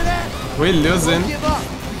losing. Hear that? We're losing. Don't give up.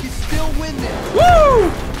 We can still win this.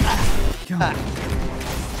 Woo! God.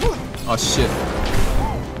 Oh shit.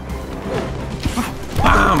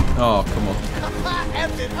 Bam! Oh, come on.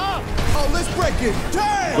 F it up. Oh, let's break it.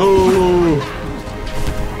 Damn. Ooh.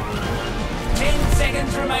 10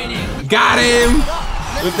 seconds remaining. Got him!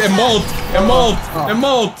 With emote!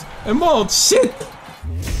 Emote! Shit!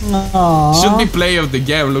 Aww. Should be play of the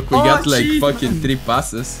game. Look, we Oh, got like jeez. fucking 3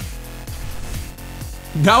 passes.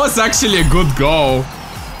 That was actually a good goal.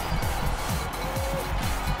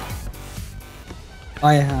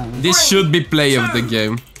 I have This should be play of the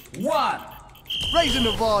game. 1. Raising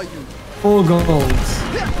the volume. 4 goals.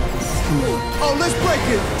 Oh, let's break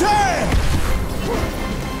it. Damn.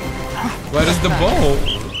 Where is the ball?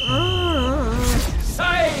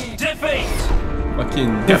 Say defeat.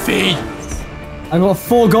 Fucking defeat! I got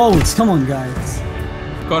 4 goals. Come on, guys.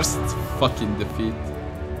 Of course, it's fucking defeat.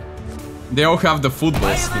 They all have the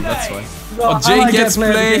football skin, that's why. Oh, I Jay like gets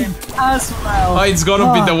that player of the play. game as well. Oh, it's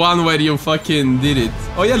gonna be the one where you fucking did it.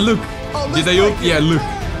 Oh yeah, look. Did I ult? Yeah, look.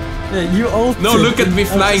 Yeah, you ulted. No, look at me I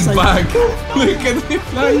was flying just back. Look at me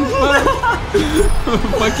flying back.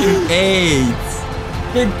 Fucking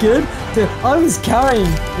 8. Get good. Dude, I was carrying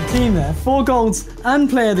the team there. 4 goals and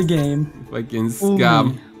player of the game. Fucking All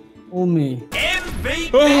scam. me. All me. MVP.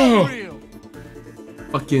 Oh.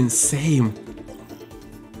 Fucking same.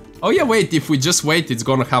 Oh yeah, wait, if we just wait, it's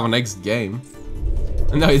gonna have a next game.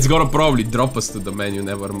 No, it's gonna probably drop us to the menu,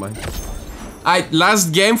 never mind. Alright,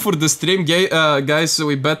 last game for the stream, guys, so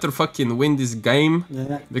we better fucking win this game.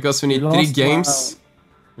 Yeah. Because we need We 3 lost, games.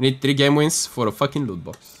 We need 3 game wins for a fucking loot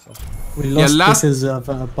box. So. We lost last- because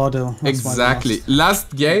of Bodo. That's why we Exactly. lost.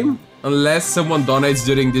 Last game, unless someone donates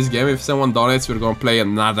during this game, if someone donates, we're gonna play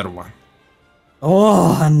another one.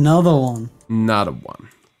 Oh, another one. Another one.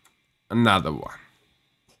 Another one.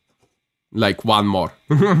 Like one more.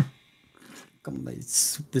 Come on,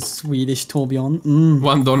 the Swedish Torbjorn.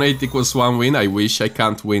 One donate equals 1 win. I wish I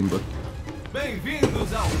can't win, but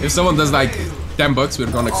if someone does like $10,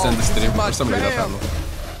 we're gonna extend the stream or something like that. I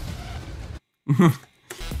don't know.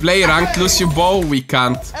 play ranked Lucio Bow, we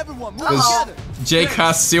can't. Everyone, move Because together. Jake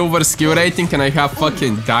has silver skill rating and I have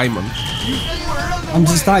fucking diamond. I'm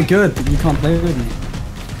just that good that you can't play with me.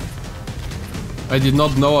 I did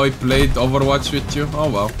not know I played Overwatch with you. Oh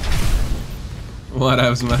well. What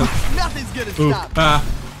else, man? Nothing's gonna stop.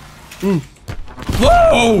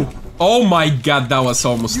 Whoa! Oh my god, that was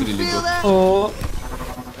almost really Feel good. that? Oh,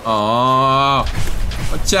 Oh,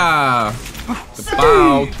 Ocha! The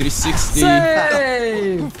bow, 360.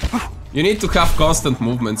 save! You need to have constant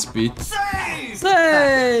movement speed. Save!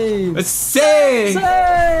 Save! Let's save!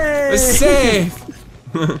 Let's Save!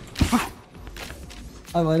 save!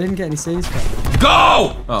 Oh, I didn't get any saves for it.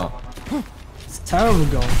 Go! Oh. It's a terrible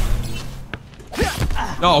goal.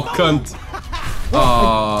 Oh, cunt.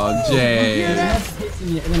 Oh, Jay. You're not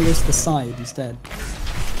hitting it and then it goes to the side instead.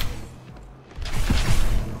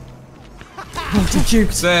 Oh, the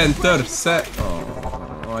juke. Center, set.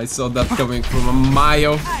 Oh, I saw that coming from a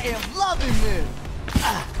mile. I am loving this.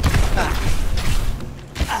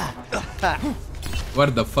 Where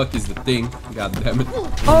the fuck is the thing? God damn it.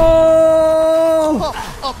 Oh!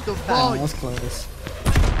 Up the Oh, that volume. was close.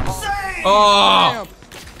 Save! Oh!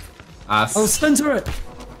 Ass. Oh, center it!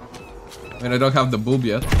 I mean, I don't have the boob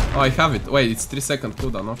yet. Oh, I have it. Wait, it's 3-second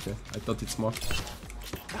cooldown. Okay, I thought it's more.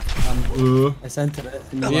 I centered it.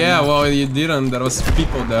 and you Yeah, went well, you didn't. There was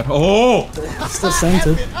people there. Oh! out. It's still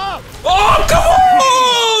centered. Oh, come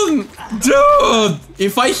on! Dude!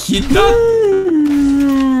 If I hit that...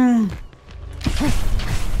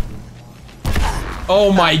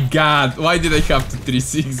 Oh my god, why did I have to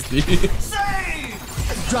 360?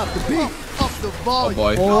 Save! Drop the beat. Up the Oh volume.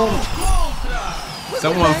 boy. Oh,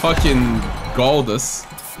 Someone fucking gold us.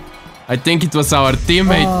 I think it was our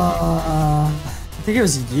teammate. I think it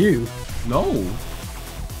was you. No.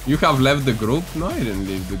 You have left the group? No, I didn't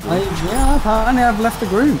leave the group. Yeah, apparently I've left the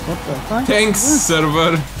group. What the fuck? Thanks,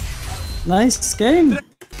 server. Nice game.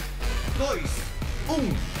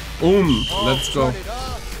 Let's go.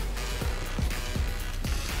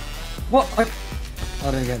 What? I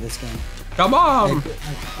don't get this game. Come on!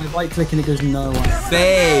 I right click and it goes nowhere.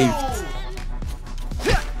 Saved!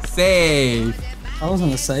 Save! That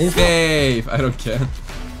wasn't a save. Save! I don't care.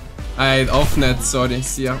 I off net, sorry.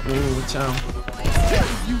 See ya. Oh, ciao.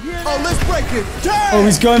 Oh, let's break it down. Oh,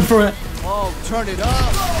 he's going for it. Oh, turn it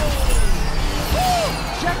up.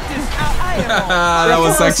 Check this out. I am That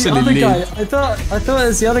was The actually other guy. lit. I thought it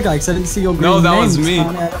was the other guy because I didn't see your green No, that was names. me.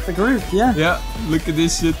 Apparently I left the group. Yeah. Yeah, look at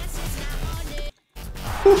this shit.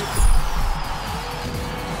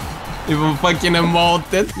 Even fucking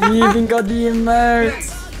emoted. You even got the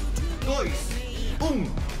emote.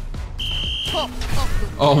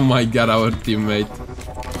 Oh my god, our teammate.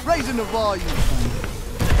 raising the volume.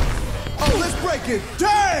 Oh, let's break it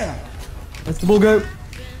down. Let's the ball go.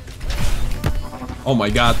 Oh my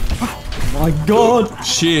god. My god.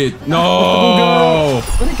 Shit. No.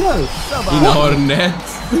 Where'd it go? In our net.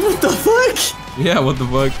 What the fuck? Yeah, what the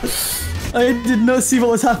fuck? I did not see what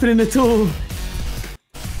was happening at all.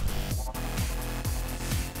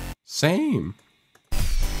 Same.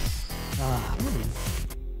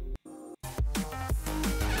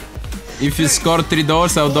 If you score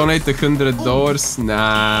 $3, I'll donate $100.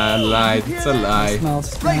 Nah, lie. It's a lie.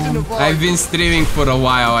 Smells Raising the scam. volume. I've been streaming for a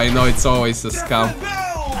while. I know it's always a scam.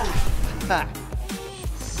 Ha.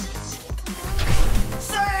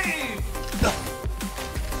 Save.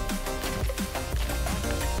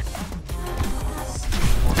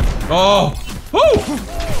 Oh!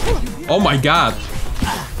 Oh! Oh my god!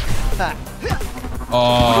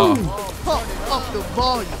 Oh! Up the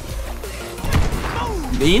volume.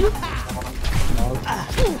 In?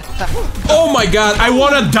 Oh my god! I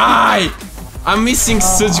wanna die! I'm missing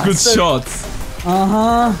such good shots.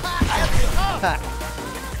 Uh-huh.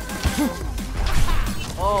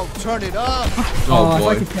 Oh, turn it up. Oh If I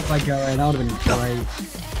boy. could get that going, that would have been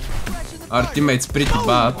great. Our teammate's pretty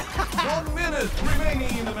bad. 1 minute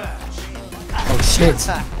remaining in the match. Oh shit.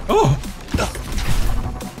 Oh!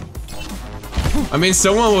 I mean,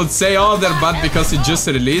 someone would say, oh, they're bad because it just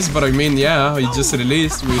released, but I mean, yeah, it just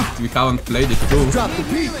released, we haven't played it too. Drop the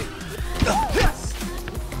beat.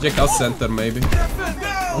 Check out center, maybe.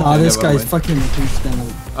 Nah, this never guy's mind. fucking increased then.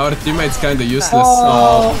 Our teammate's kinda useless.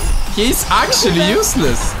 Oh. He's actually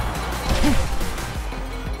useless!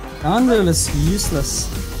 Andrew is useless.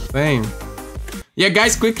 Same. Yeah,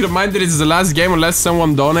 guys, quick reminder, it's the last game unless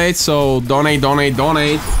someone donates, so donate.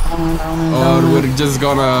 Or we're just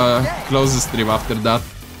gonna close the stream after that.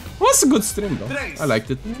 It was a good stream though. I liked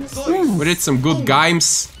it. We did some good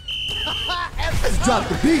games. Let's drop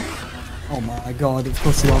the beat. Oh my god, of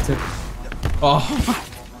course he wanted. Oh,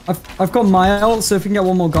 I've got my ult, so if we can get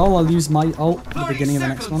one more goal, I'll use my ult at the beginning of the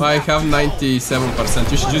next one. I have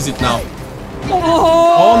 97%. You should use it now.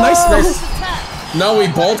 Oh, nice. Now we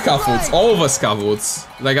both have woods. All of us have woods.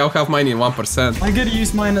 Like, I'll have mine in 1%. I'm gonna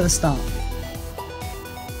use mine at the start.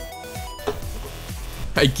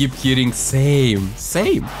 I keep hearing same.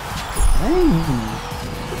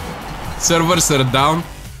 Servers are down.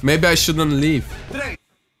 Maybe I shouldn't leave.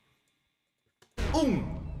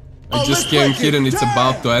 I just came here and it's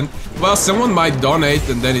about to end. Well, someone might donate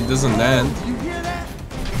and then it doesn't end. You hear that?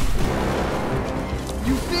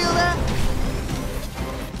 You feel that?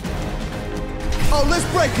 Oh, let's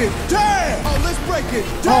break it. Damn! Oh, let's break it.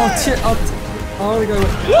 Damn! Oh shit! I'll go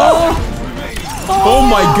with. Oh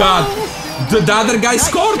my god! The other guy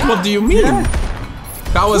scored? What do you mean? Yeah.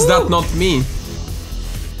 How was that not me?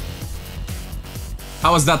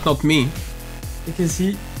 How was that not me? Because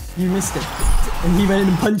you missed it, and he went in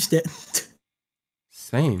and punched it.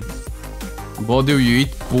 Same. What do you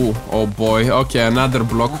eat? Poo. Oh boy. Okay, another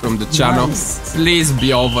block from the channel. Nice. Please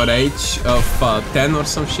be over age of 10 or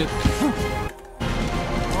some shit.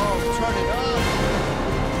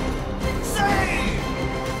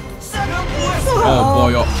 Oh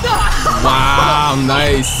boy. Oh. Wow,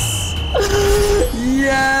 nice.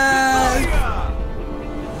 Yes.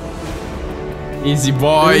 Easy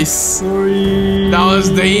boys. Sorry. That was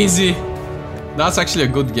the easy. That's actually a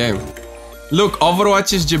good game. Look,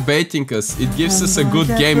 Overwatch is debating us. It gives us a good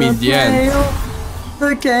game in the end.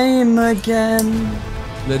 The game again.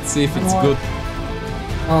 Let's see if it's good.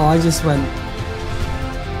 Oh, I just went.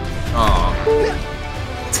 Oh.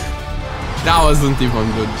 That wasn't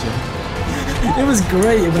even good, Jack. It was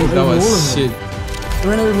great. It went That over all was of them. shit. It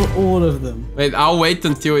went over all of them. Wait, I'll wait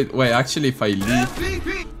until it. Wait, actually, if I leave.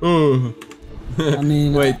 Oh. I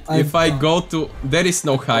mean, wait, if I go to. There is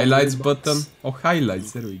no highlights button. Oh,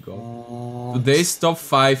 highlights. There we go. Today's top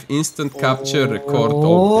 5 instant capture record. Oh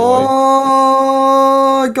boy.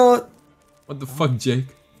 Oh, I got What the fuck, Jake?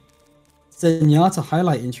 Zenyatta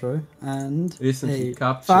highlight intro and Recently a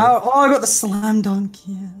captured. foul. Oh, I got the slam dunk.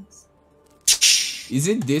 Yes. Is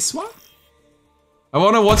it this one? I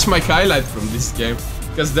wanna watch my highlight from this game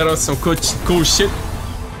because there was some cool shit.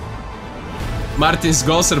 Martin's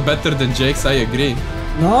goals are better than Jake's, I agree.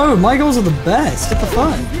 No, my goals are the best. Get the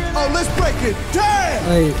fun. Oh, let's break it. Damn!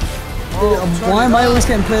 Wait, why am I always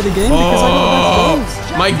getting player of the game? Because I got the best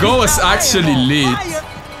goals. My goal is actually lit.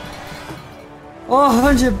 Oh,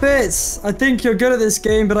 100 bits. I think you're good at this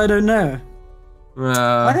game, but I don't know.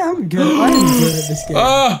 I am good. I am good at this game.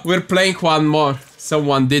 Oh, we're playing one more.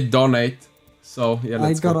 Someone did donate. So, yeah,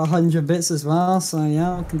 let's I got go. 100 bits as well, so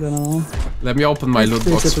yeah, I can do it all. Let me open my loot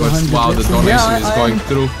box Let's get to first. 100 Wow, the bits. donation Yeah, is going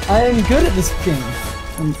through. I am good at this game.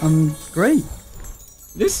 I'm great.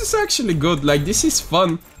 This is actually good. Like, this is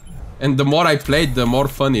fun. And the more I play, the more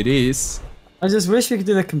fun it is. I just wish we could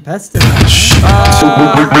do the competitive.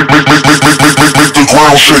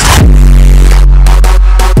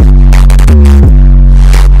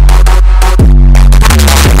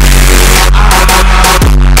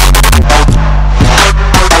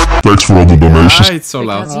 Thanks for all the donations. It's so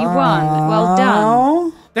loud. Because you won. Well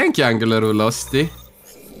done. Thank you, Angular Velocity.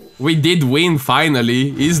 We did win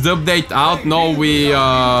finally. Is the update out? No,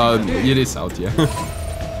 it is out, yeah.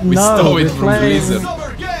 We stole it from Blizzard.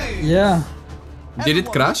 Yeah. Did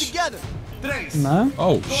it crash? No.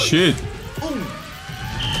 Oh shit.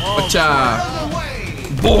 Gotcha.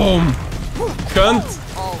 Boom. Cunt.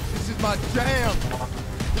 Oh, this is my jam.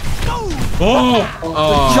 Oh.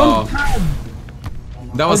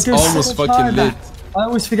 That was almost fucking lit. I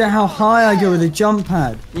always forget how high I go with a jump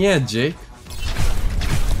pad. Yeah, Jake.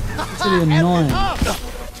 It's really annoying.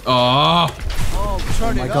 Oh.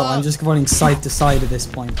 Oh my god, I'm just running side to side at this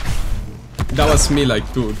point. That was me like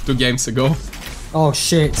two games ago. Oh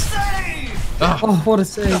shit. Oh, what a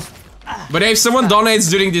save. But if someone donates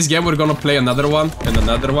during this game, we're gonna play another one, and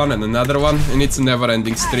another one, and another one, and it's a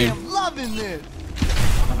never-ending stream. I'm loving this.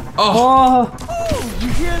 Oh. You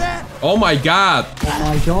hear that? Oh my god. Oh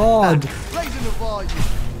my god. Raising the volume.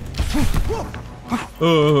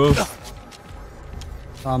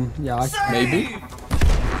 Yeah, maybe?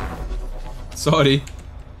 Sorry.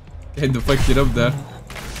 Kinda fucked it up there.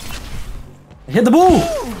 Hit the ball!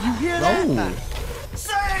 You hear that? No.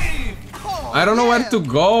 I don't know where to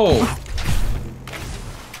go.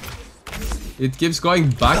 It keeps going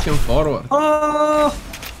back and forward. Oh!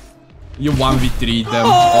 You 1v3 them.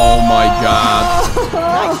 Oh my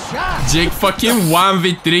god. Jake fucking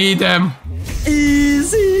 1v3 them.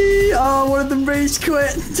 Easy! Oh, one of them rage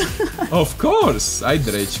quit. Of course, I'd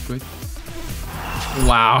rage quit.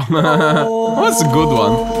 Wow. That's a good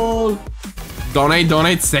one.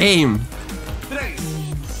 Donate, same.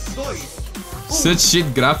 Such shit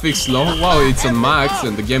graphics low. Wow, it's on max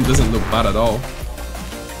and the game doesn't look bad at all.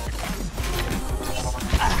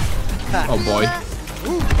 Oh boy.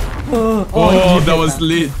 Oh, that was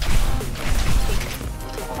lit.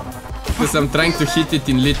 Because I'm trying to hit it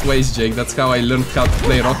in lit ways, Jake. That's how I learned how to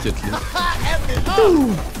play Rocket League.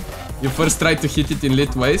 You first try to hit it in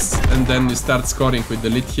lit ways, and then you start scoring with the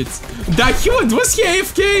lit hits. That Hewitt, was he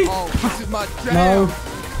AFK? No.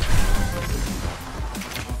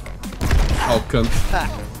 Oh, cunt.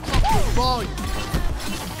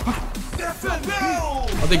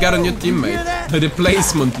 Oh, they got a new teammate. A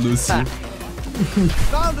replacement, Lucy.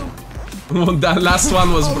 That last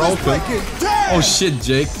one was broken. Oh shit,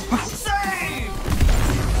 Jake.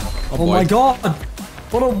 Oh my god.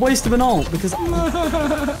 What a waste of an ult, because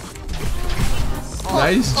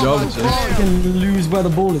nice job, Jake. I can lose where the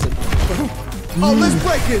ball is. Oh, let's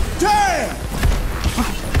break it. Damn!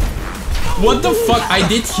 What the fuck? I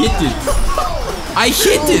did hit it. I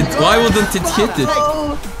hit it. Why wouldn't it hit it?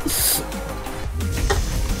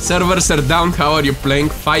 Servers are down. How are you playing?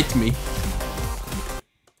 Fight me.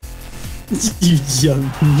 You young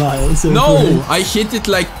Miles. No, I hit it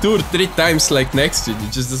like 2 or 3 times like next to it.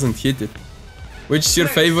 It just doesn't hit it. Which is your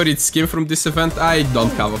favorite skin from this event? I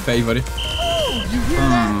don't have a favorite.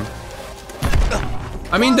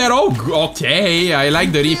 I mean, they're all okay. I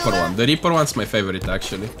like the Reaper one. The Reaper one's my favorite,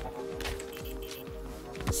 actually.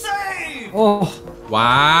 Oh.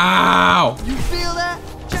 Wow. You feel that?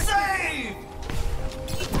 Save!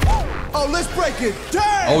 Oh, let's break it.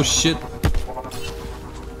 Damn! Oh shit.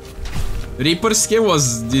 Reaper skin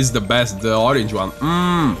is the best, the orange one.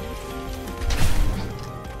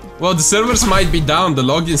 Well, the servers might be down, the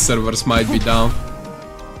login servers might be down.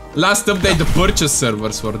 Last update, the purchase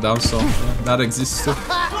servers were down, so that exists too.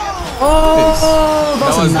 Oh,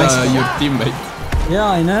 that was nice your teammate. Yeah,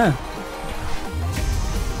 I know.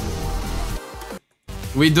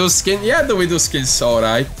 Widow skin? Yeah, the Widow skin's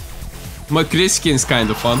alright. McCree skin's kind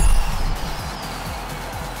of fun.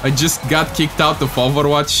 I just got kicked out of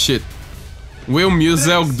Overwatch, shit. Will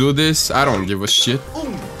Muselk do this? I don't give a shit.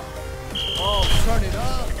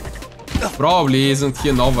 Probably isn't he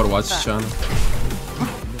an Overwatch channel.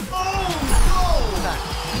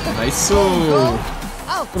 Nice.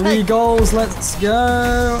 3 goals, let's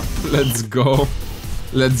go. Let's go.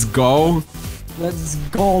 Let's go. Let's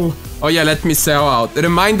go. Oh yeah, let me sell out.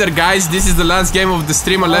 Reminder guys, this is the last game of the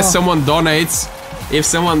stream unless someone donates. If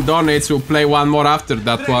someone donates, we'll play one more after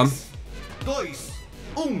that one.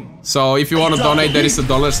 So if you want to donate, there is a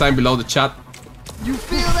dollar sign below the chat. You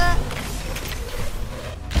feel that?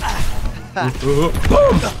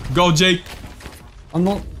 Go, Jake. I'm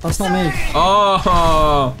not, that's not me.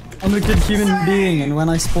 Oh. I'm a good human being, and when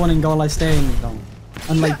I spawn in goal, I stay in goal.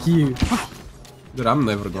 Unlike you. Dude, I'm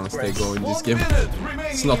never gonna stay goal in this game.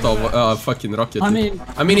 It's not over, fucking Rocket. I mean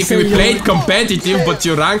if we played competitive, but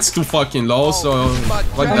your rank's too fucking low, so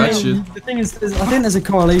fuck that shit. The thing is, I think there's a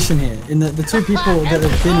correlation here in the 2 people that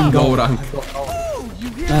have been in goal. Low rank.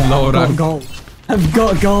 Low rank. I've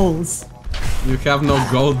got goals. You have no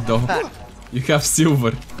gold though. You have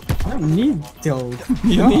silver. I don't need gold.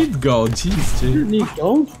 You need gold, jeez, Jake. You need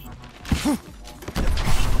gold? I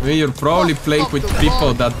mean, you're probably playing with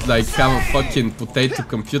people that like have a fucking potato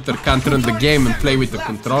computer, can't run the game and play with the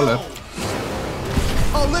controller.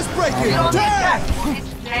 Oh, let's break it.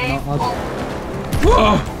 Damn!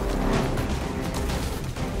 Whoa.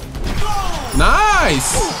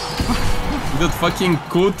 Nice! Good fucking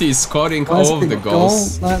Kuti scoring all of the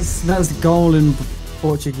goals. That's the goal in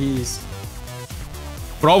Portuguese.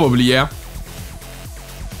 Probably, yeah.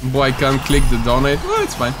 Boy, I can't click the donate. Oh,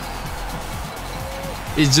 it's fine.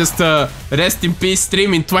 It's just a rest in peace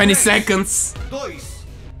stream in 20 seconds.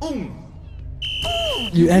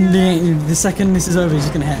 You ending the second this is over, you're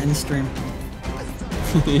just gonna hit any stream.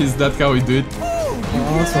 Is that how we do it? Oh,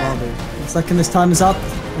 that's what I'll do. The second this time is up,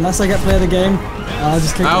 unless I get play of the game, I'll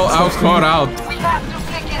just click. I'll core out.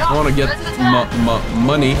 I wanna get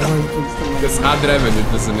money because ad revenue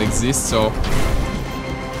doesn't exist, so.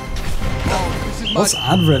 What's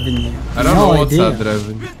ad revenue? I don't know what's ad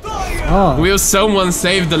revenue. Oh. Will someone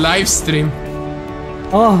save the live stream?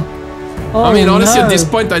 Oh. I mean, honestly, at this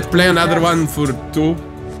point, I'd play another one for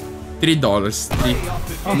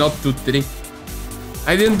 $3. Not 2, 3.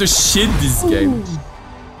 I didn't do shit this game.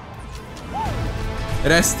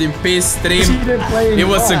 Rest in peace, stream. It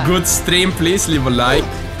was a good stream. Please leave a like.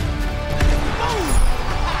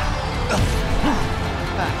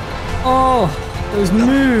 Oh, those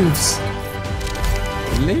moves.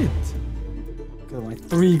 Lit. Like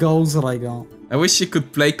 3 goals that I got. I wish you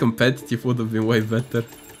could play competitive, would have been way better.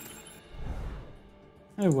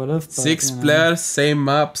 I would have. 6 players, same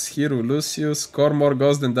maps, hero Lucius, score more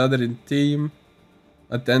goals than the other in team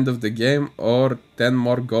at the end of the game, or 10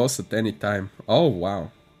 more goals at any time. Oh,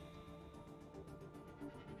 wow.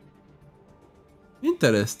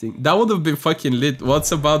 Interesting. That would have been fucking lit.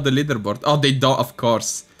 What's about the leaderboard? Oh, they don't, of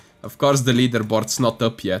course. Of course the leaderboard's not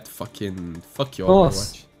up yet. Fucking, fuck you,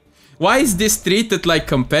 Overwatch. Why is this treated like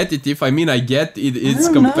competitive? I mean, I get it's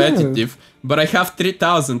competitive, but I have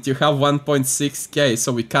 3,000, you have 1.6k,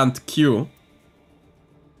 so we can't queue.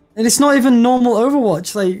 And it's not even normal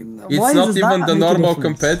Overwatch, like, it's not even the normal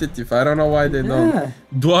competitive. I don't know why they don't.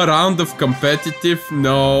 Do a round of competitive?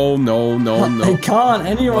 No. I can't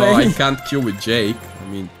anyway. Well, I can't queue with Jake. I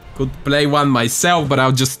mean, could play one myself, but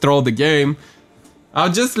I'll just throw the game.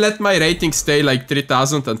 I'll just let my rating stay like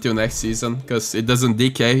 3,000 until next season, because it doesn't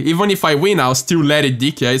decay. Even if I win, I'll still let it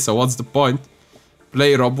decay, so what's the point?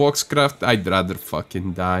 Play Roblox Craft? I'd rather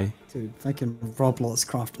fucking die. Dude, fucking Roblox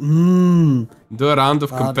Craft. Do a round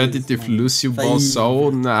of competitive Lucio balls, so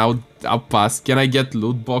now I'll pass. Can I get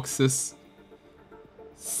loot boxes?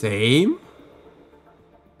 Same?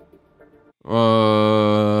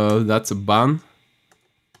 That's a ban.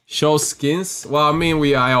 Show skins? Well, I mean,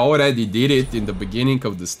 I already did it in the beginning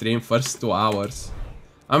of the stream, first 2 hours.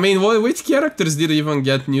 I mean, which characters did even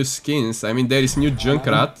get new skins? I mean, there is new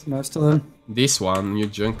Junkrat. Most of them. This one, new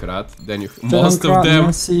Junkrat. Then you, most of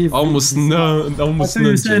them, almost none. Almost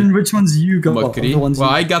none. Saying which ones you got? Macri. Well,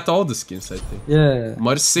 I got all the skins, I think. Yeah.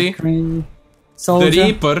 Mercy. Soldier. The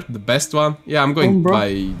Reaper, the best one. Yeah, I'm going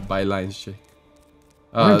by lines, Jake.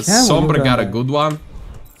 Sombra got a good one.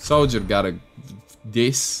 Soldier got a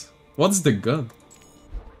this. What's the gun?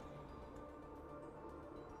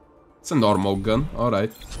 It's a normal gun.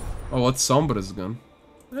 Alright. Oh, what's Sombra's gun?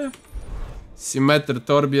 Symmetra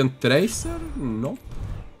Torbion Tracer? No.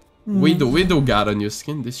 Widow got a new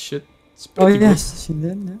skin. This shit. It's pretty good. She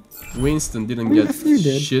did, yeah. Winston didn't get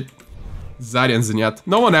shit. Zaryan Zenyatta.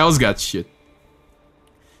 No one else got shit.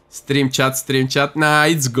 Stream chat. Nah,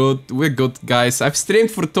 it's good. We're good, guys. I've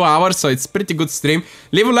streamed for 2 hours, so it's pretty good stream.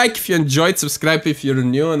 Leave a like if you enjoyed, subscribe if you're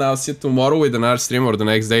new, and I'll see you tomorrow with another stream or the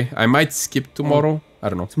next day. I might skip tomorrow. I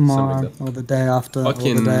don't know. Tomorrow like or the day after.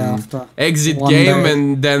 Fucking or the day after. Exit game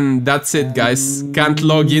and then that's it, guys. Can't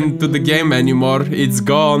log into the game anymore. It's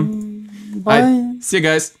gone. Bye. See you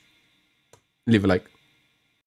guys. Leave a like.